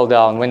fell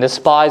down, when the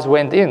spies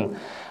went in.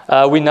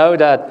 We know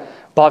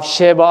that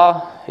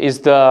Bathsheba is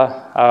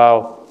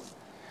the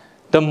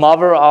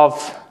mother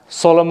of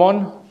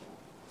Solomon,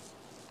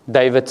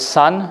 David's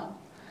son.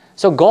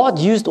 So God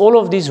used all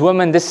of these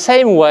women the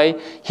same way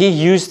He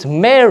used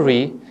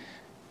Mary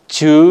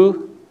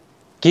to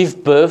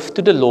give birth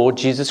to the Lord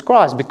Jesus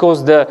Christ,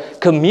 because the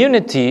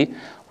community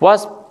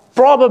was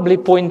probably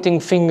pointing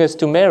fingers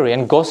to Mary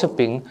and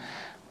gossiping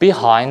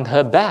behind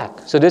her back.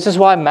 So this is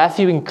why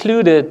Matthew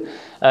included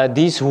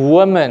these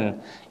women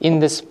in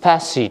this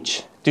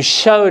passage, to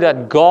show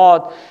that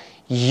God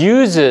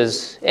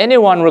uses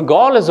anyone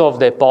regardless of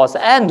their past,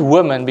 and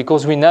women,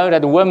 because we know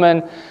that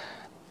women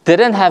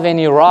didn't have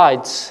any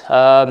rights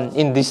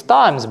in these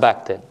times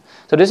back then.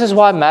 So this is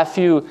why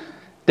Matthew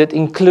did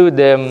include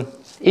them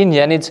in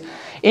here. And it's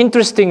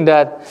interesting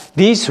that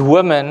these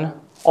women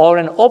are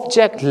an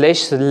object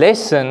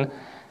lesson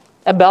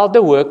about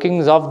the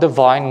workings of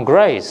divine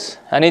grace.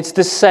 And it's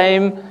the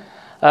same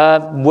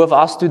with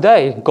us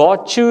today.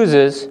 God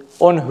chooses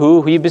on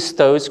who He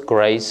bestows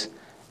grace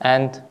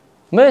and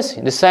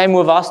mercy. The same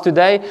with us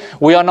today.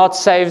 We are not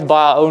saved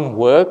by our own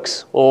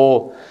works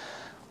or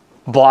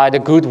by the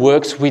good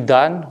works we've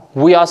done.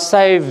 We are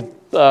saved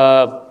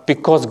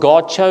because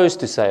God chose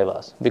to save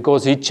us,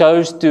 because He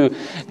chose to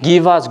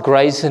give us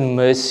grace and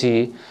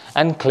mercy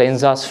and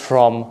cleanse us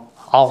from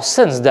our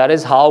sins. That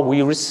is how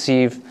we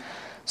receive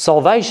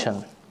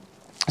salvation.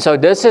 So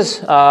this is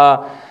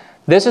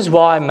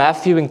why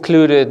Matthew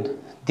included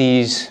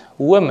these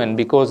women,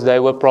 because they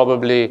were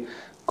probably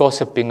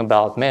gossiping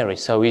about Mary.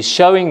 So he's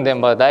showing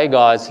them, but hey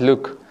guys,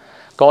 look,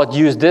 God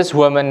used this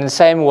woman in the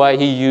same way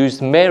He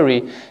used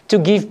Mary to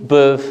give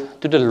birth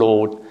to the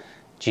Lord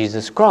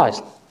Jesus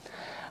Christ.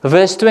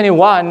 Verse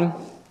 21,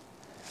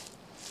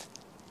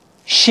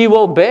 she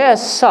will bear a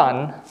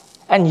son,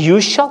 and you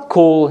shall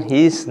call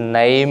his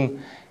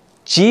name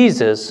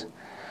Jesus,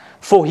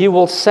 for He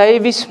will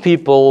save His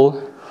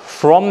people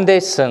from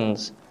their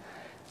sins.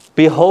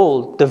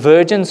 Behold, the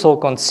virgin shall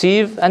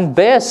conceive and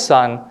bear a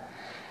son,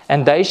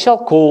 and they shall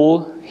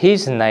call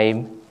His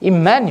name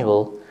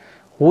Immanuel,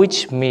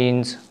 which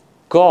means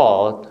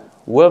God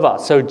with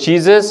us. So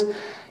Jesus,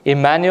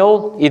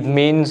 Immanuel, it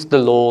means the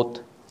Lord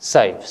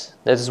saves.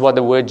 That is what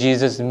the word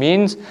Jesus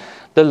means,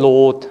 the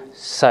Lord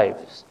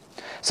saves.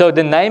 So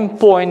the name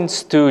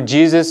points to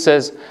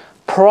Jesus'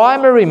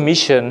 primary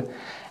mission,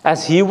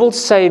 as He will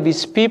save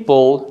His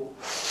people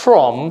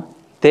from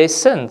their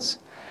sins.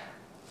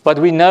 But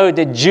we know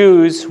the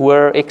Jews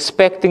were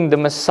expecting the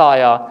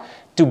Messiah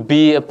to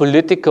be a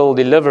political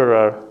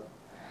deliverer.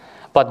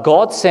 But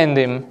God sent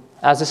Him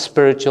as a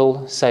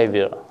spiritual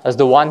Savior, as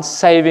the one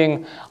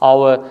saving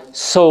our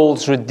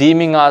souls,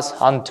 redeeming us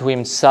unto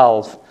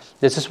Himself.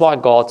 This is why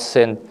God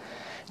sent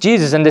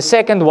Jesus. And the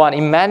second one,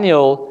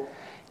 Immanuel,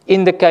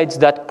 indicates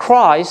that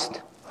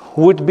Christ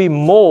would be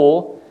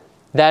more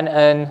than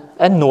an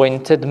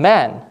anointed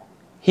man.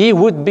 He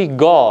would be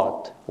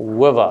God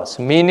with us,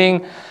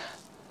 meaning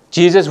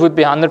Jesus would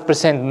be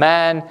 100%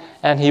 man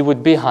and He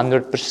would be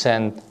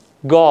 100%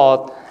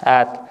 God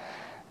at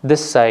the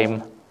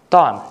same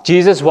time.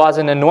 Jesus was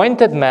an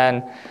anointed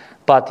man,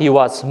 but He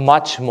was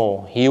much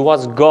more. He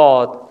was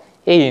God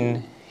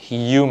in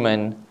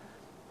human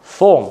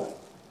form.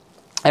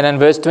 And in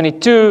verse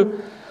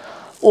 22,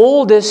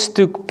 all this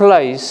took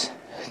place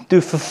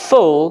to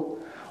fulfill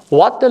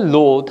what the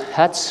Lord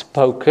had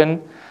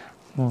spoken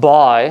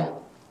by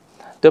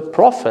the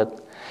prophet.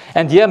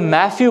 And here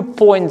Matthew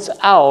points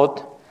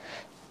out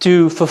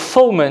to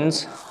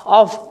fulfillments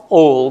of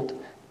Old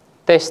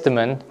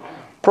Testament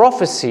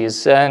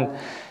prophecies. And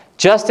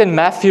just in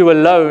Matthew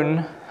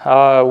alone,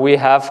 we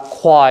have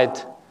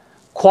quite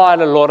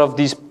a lot of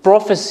these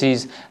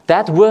prophecies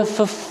that were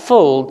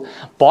fulfilled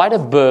by the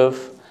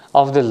birth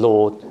of the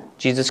Lord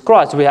Jesus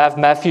Christ. We have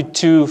Matthew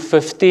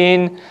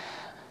 2:15,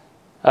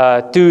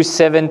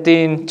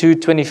 2:17,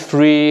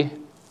 2:23.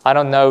 I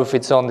don't know if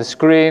it's on the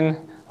screen.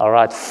 All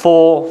right,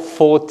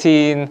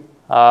 4:14.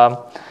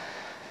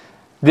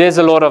 There's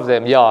a lot of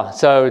them, yeah.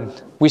 So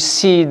we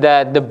see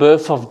that the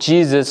birth of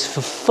Jesus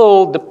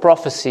fulfilled the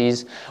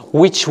prophecies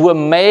which were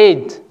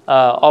made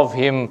of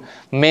Him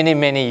many,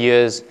 many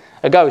years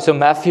ago. So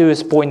Matthew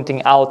is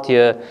pointing out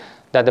here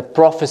that the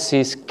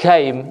prophecies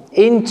came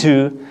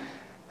into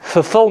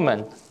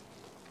fulfillment.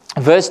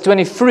 Verse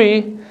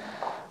 23,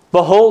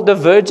 behold, the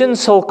virgin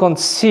shall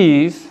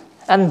conceive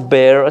and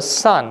bear a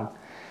son,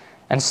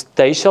 and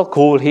they shall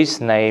call His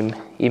name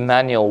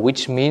Immanuel,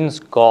 which means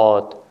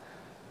God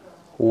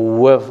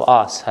with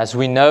us. As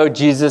we know,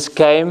 Jesus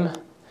came.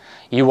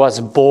 He was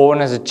born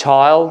as a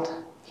child.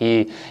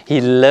 He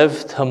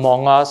lived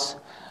among us.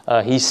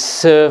 He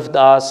served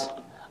us.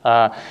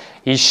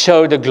 He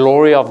showed the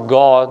glory of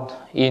God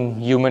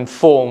in human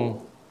form.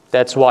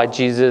 That's why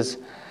Jesus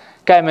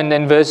came. And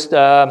then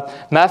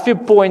Matthew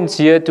points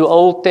here to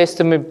Old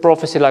Testament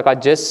prophecy, like I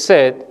just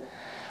said,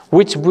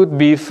 which would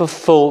be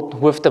fulfilled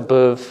with the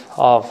birth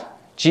of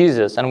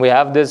Jesus. And we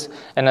have this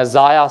in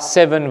Isaiah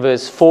 7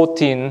 verse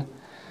 14.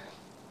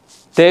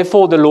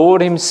 Therefore the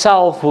Lord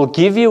Himself will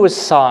give you a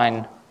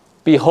sign.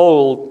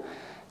 Behold,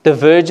 the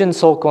virgin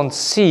shall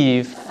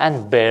conceive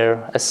and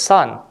bear a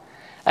son,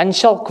 and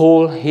shall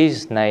call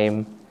His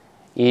name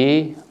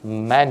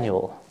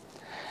Immanuel.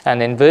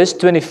 And in verse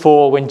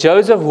 24, when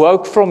Joseph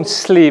woke from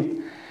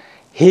sleep,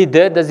 he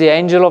did as the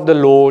angel of the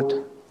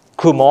Lord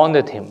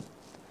commanded him.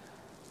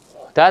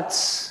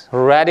 That's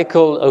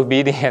radical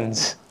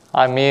obedience.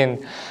 I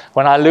mean,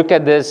 when I look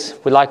at this,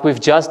 like we've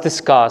just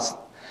discussed,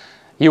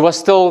 he was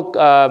still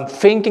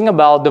thinking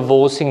about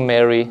divorcing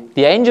Mary.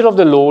 The angel of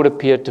the Lord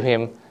appeared to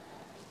him,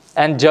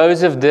 and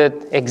Joseph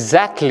did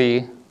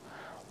exactly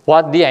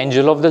what the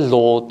angel of the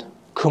Lord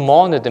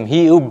commanded him.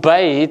 He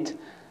obeyed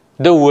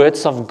the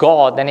words of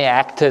God, and he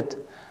acted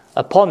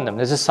upon them.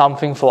 This is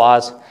something for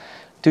us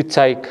to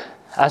take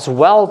as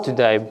well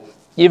today.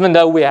 Even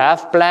though we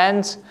have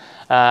plans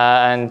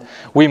and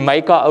we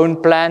make our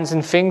own plans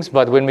and things,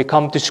 but when we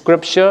come to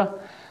Scripture,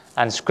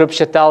 and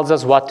Scripture tells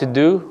us what to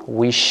do,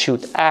 we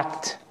should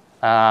act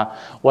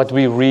what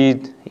we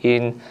read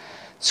in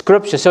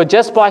Scripture. So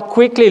just by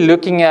quickly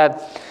looking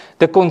at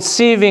the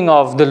conceiving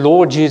of the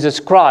Lord Jesus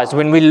Christ,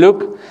 when we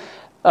look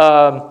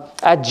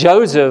at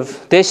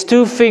Joseph, there's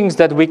two things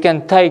that we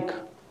can take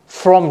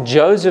from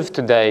Joseph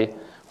today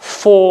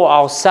for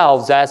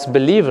ourselves as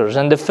believers.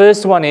 And the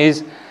first one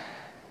is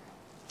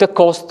the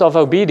cost of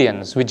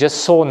obedience. We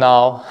just saw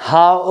now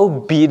how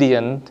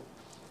obedient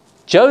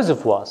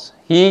Joseph was.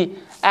 He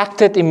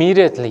acted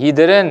immediately. He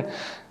didn't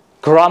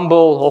grumble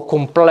or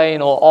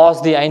complain or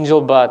ask the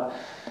angel, but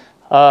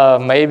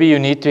maybe you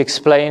need to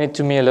explain it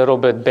to me a little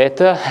bit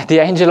better. The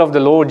angel of the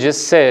Lord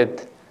just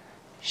said,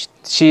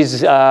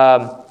 she's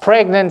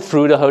pregnant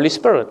through the Holy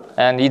Spirit.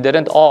 And he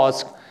didn't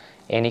ask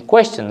any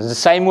questions. The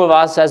same with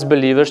us as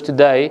believers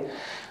today.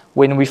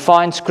 When we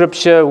find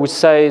Scripture which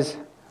says,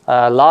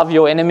 love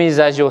your enemies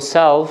as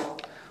yourself,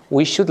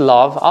 we should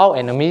love our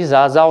enemies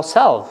as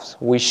ourselves.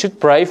 We should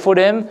pray for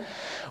them.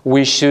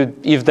 We should,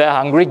 if they're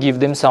hungry, give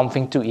them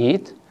something to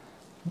eat.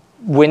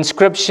 When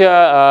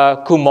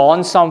Scripture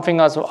commands something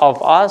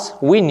of us,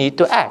 we need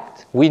to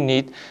act. We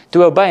need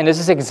to obey. And this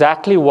is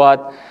exactly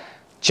what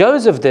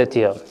Joseph did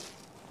here.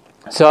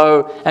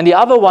 So, and the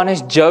other one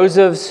is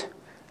Joseph's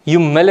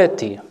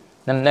humility.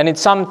 And it's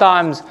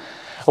sometimes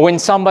when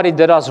somebody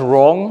did us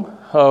wrong,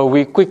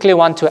 we quickly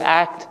want to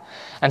act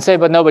and say,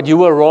 but you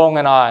were wrong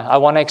and I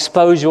want to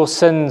expose your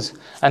sins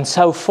and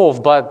so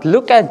forth. But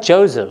look at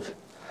Joseph.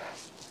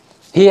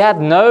 He had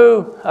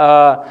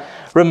no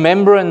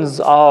remembrance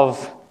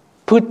of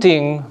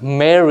putting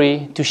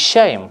Mary to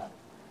shame.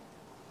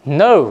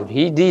 No,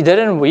 he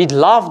didn't. He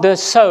loved her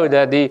so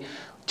that he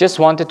just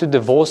wanted to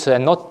divorce her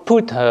and not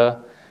put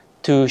her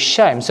to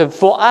shame. So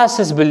for us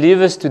as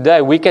believers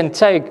today, we can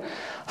take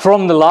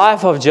from the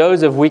life of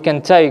Joseph, we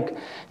can take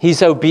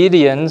his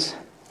obedience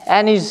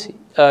and his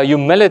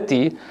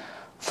humility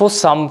for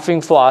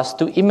something for us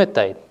to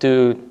imitate,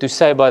 to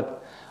say,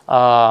 but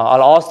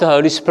I'll ask the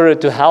Holy Spirit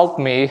to help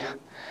me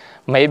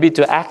maybe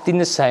to act in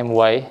the same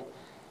way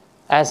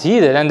as he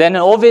did. And then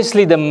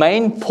obviously the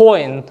main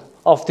point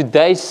of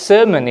today's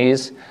sermon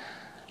is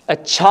a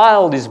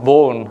child is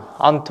born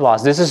unto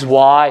us. This is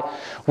why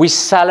we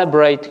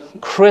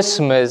celebrate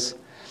Christmas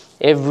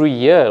every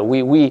year.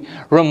 We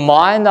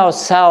remind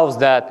ourselves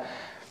that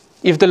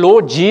if the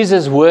Lord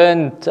Jesus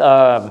weren't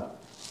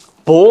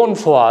born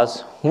for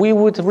us, we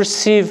would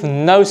receive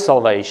no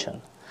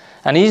salvation.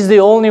 And He's the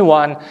only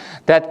one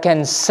that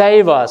can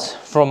save us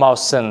from our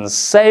sins,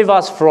 save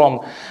us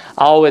from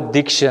our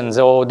addictions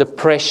or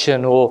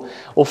depression or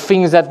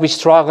things that we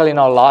struggle in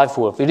our life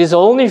with. It is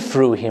only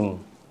through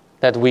Him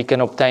that we can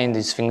obtain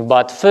these things.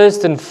 But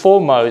first and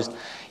foremost,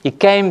 He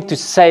came to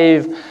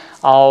save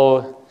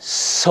our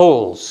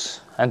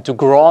souls and to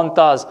grant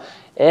us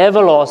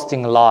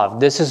everlasting life.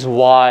 This is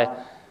why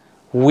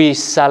we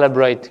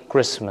celebrate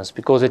Christmas,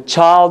 because a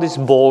child is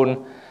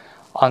born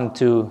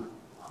unto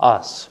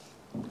us.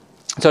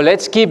 So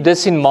let's keep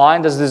this in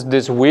mind as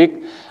this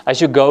week, as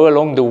you go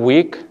along the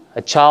week.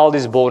 A child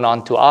is born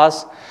unto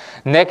us.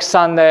 Next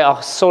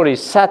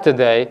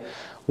Saturday,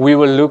 we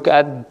will look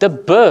at the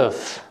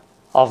birth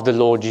of the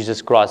Lord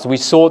Jesus Christ. We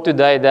saw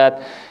today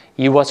that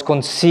He was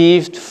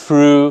conceived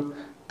through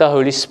the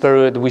Holy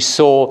Spirit. We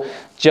saw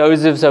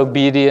Joseph's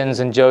obedience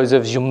and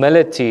Joseph's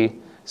humility.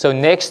 So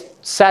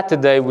next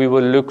Saturday, we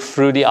will look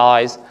through the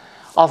eyes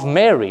of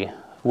Mary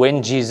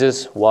when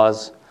Jesus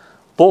was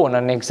born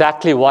and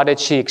exactly what did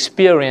she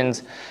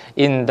experience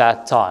in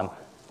that time.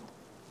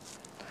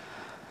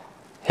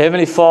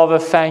 Heavenly Father,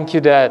 thank you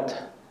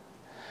that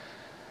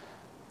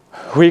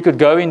we could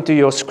go into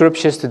your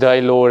scriptures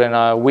today, Lord,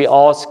 and we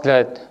ask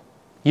that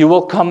you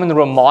will come and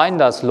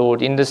remind us,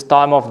 Lord, in this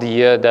time of the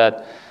year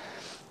that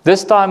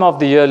this time of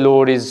the year,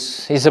 Lord,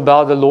 is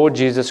about the Lord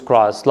Jesus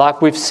Christ.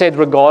 Like we've said,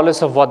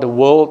 regardless of what the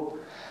world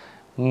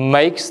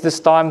makes this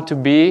time to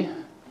be,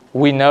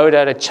 we know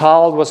that a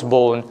child was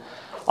born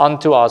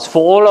unto us.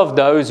 For all of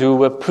those who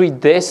were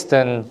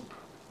predestined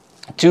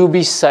to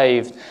be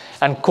saved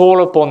and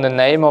call upon the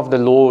name of the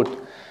Lord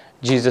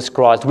Jesus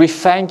Christ. We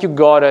thank you,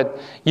 God, that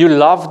you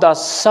loved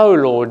us so,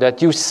 Lord,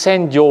 that you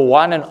sent your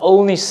one and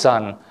only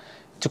Son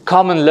to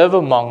come and live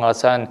among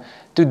us and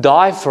to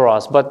die for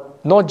us,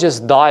 but not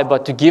just die,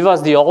 but to give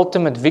us the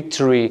ultimate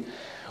victory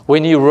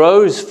when He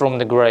rose from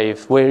the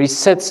grave, where He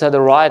sits at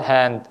the right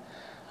hand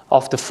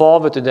of the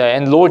Father today.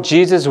 And Lord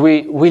Jesus,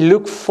 we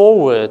look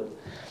forward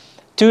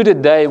to the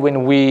day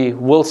when we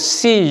will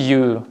see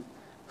you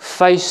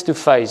face to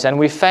face. And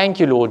we thank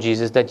you, Lord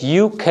Jesus, that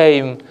you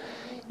came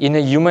in a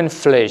human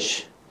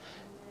flesh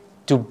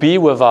to be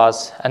with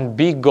us and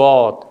be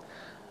God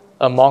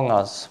among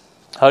us.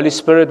 Holy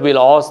Spirit, we'll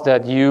ask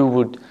that you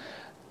would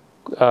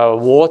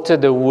water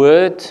the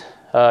word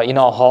in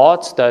our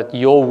hearts, that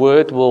your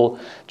word will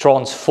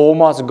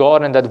transform us,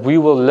 God, and that we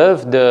will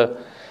live the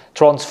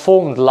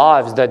transformed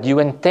lives that you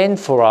intend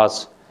for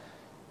us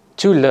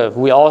to live.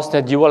 We ask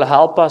that you will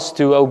help us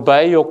to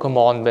obey your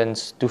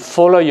commandments, to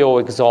follow your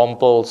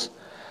examples,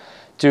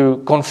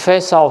 to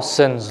confess our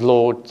sins,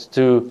 Lord,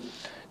 to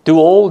do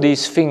all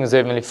these things,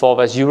 Heavenly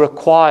Father, as you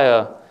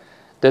require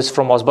this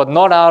from us, but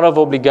not out of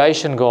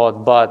obligation,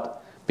 God,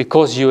 but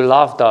because you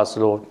loved us,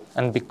 Lord,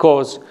 and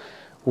because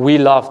we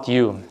loved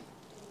you.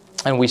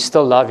 And we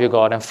still love you,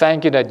 God. And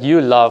thank you that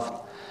you loved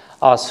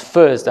us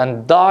first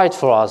and died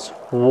for us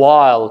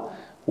while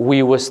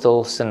we were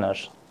still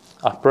sinners.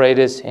 I pray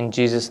this in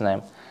Jesus'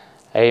 name.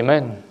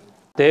 Amen.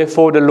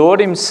 Therefore, the Lord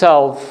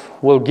himself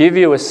will give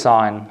you a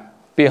sign.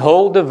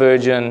 Behold, the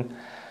virgin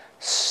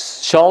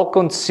shall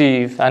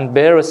conceive and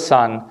bear a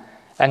son,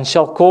 and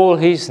shall call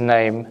his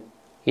name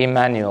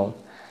Immanuel.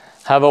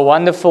 Have a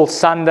wonderful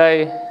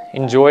Sunday.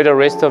 Enjoy the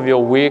rest of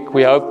your week.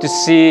 We hope to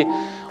see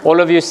all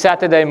of you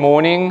Saturday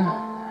morning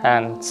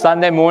and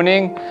Sunday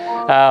morning.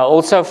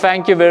 Also,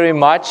 thank you very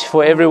much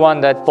for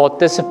everyone that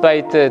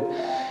participated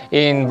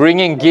in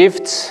bringing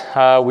gifts.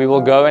 We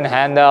will go and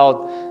hand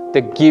out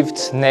the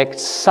gifts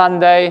next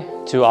Sunday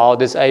to our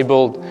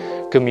disabled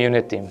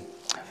community.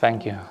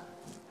 Thank you.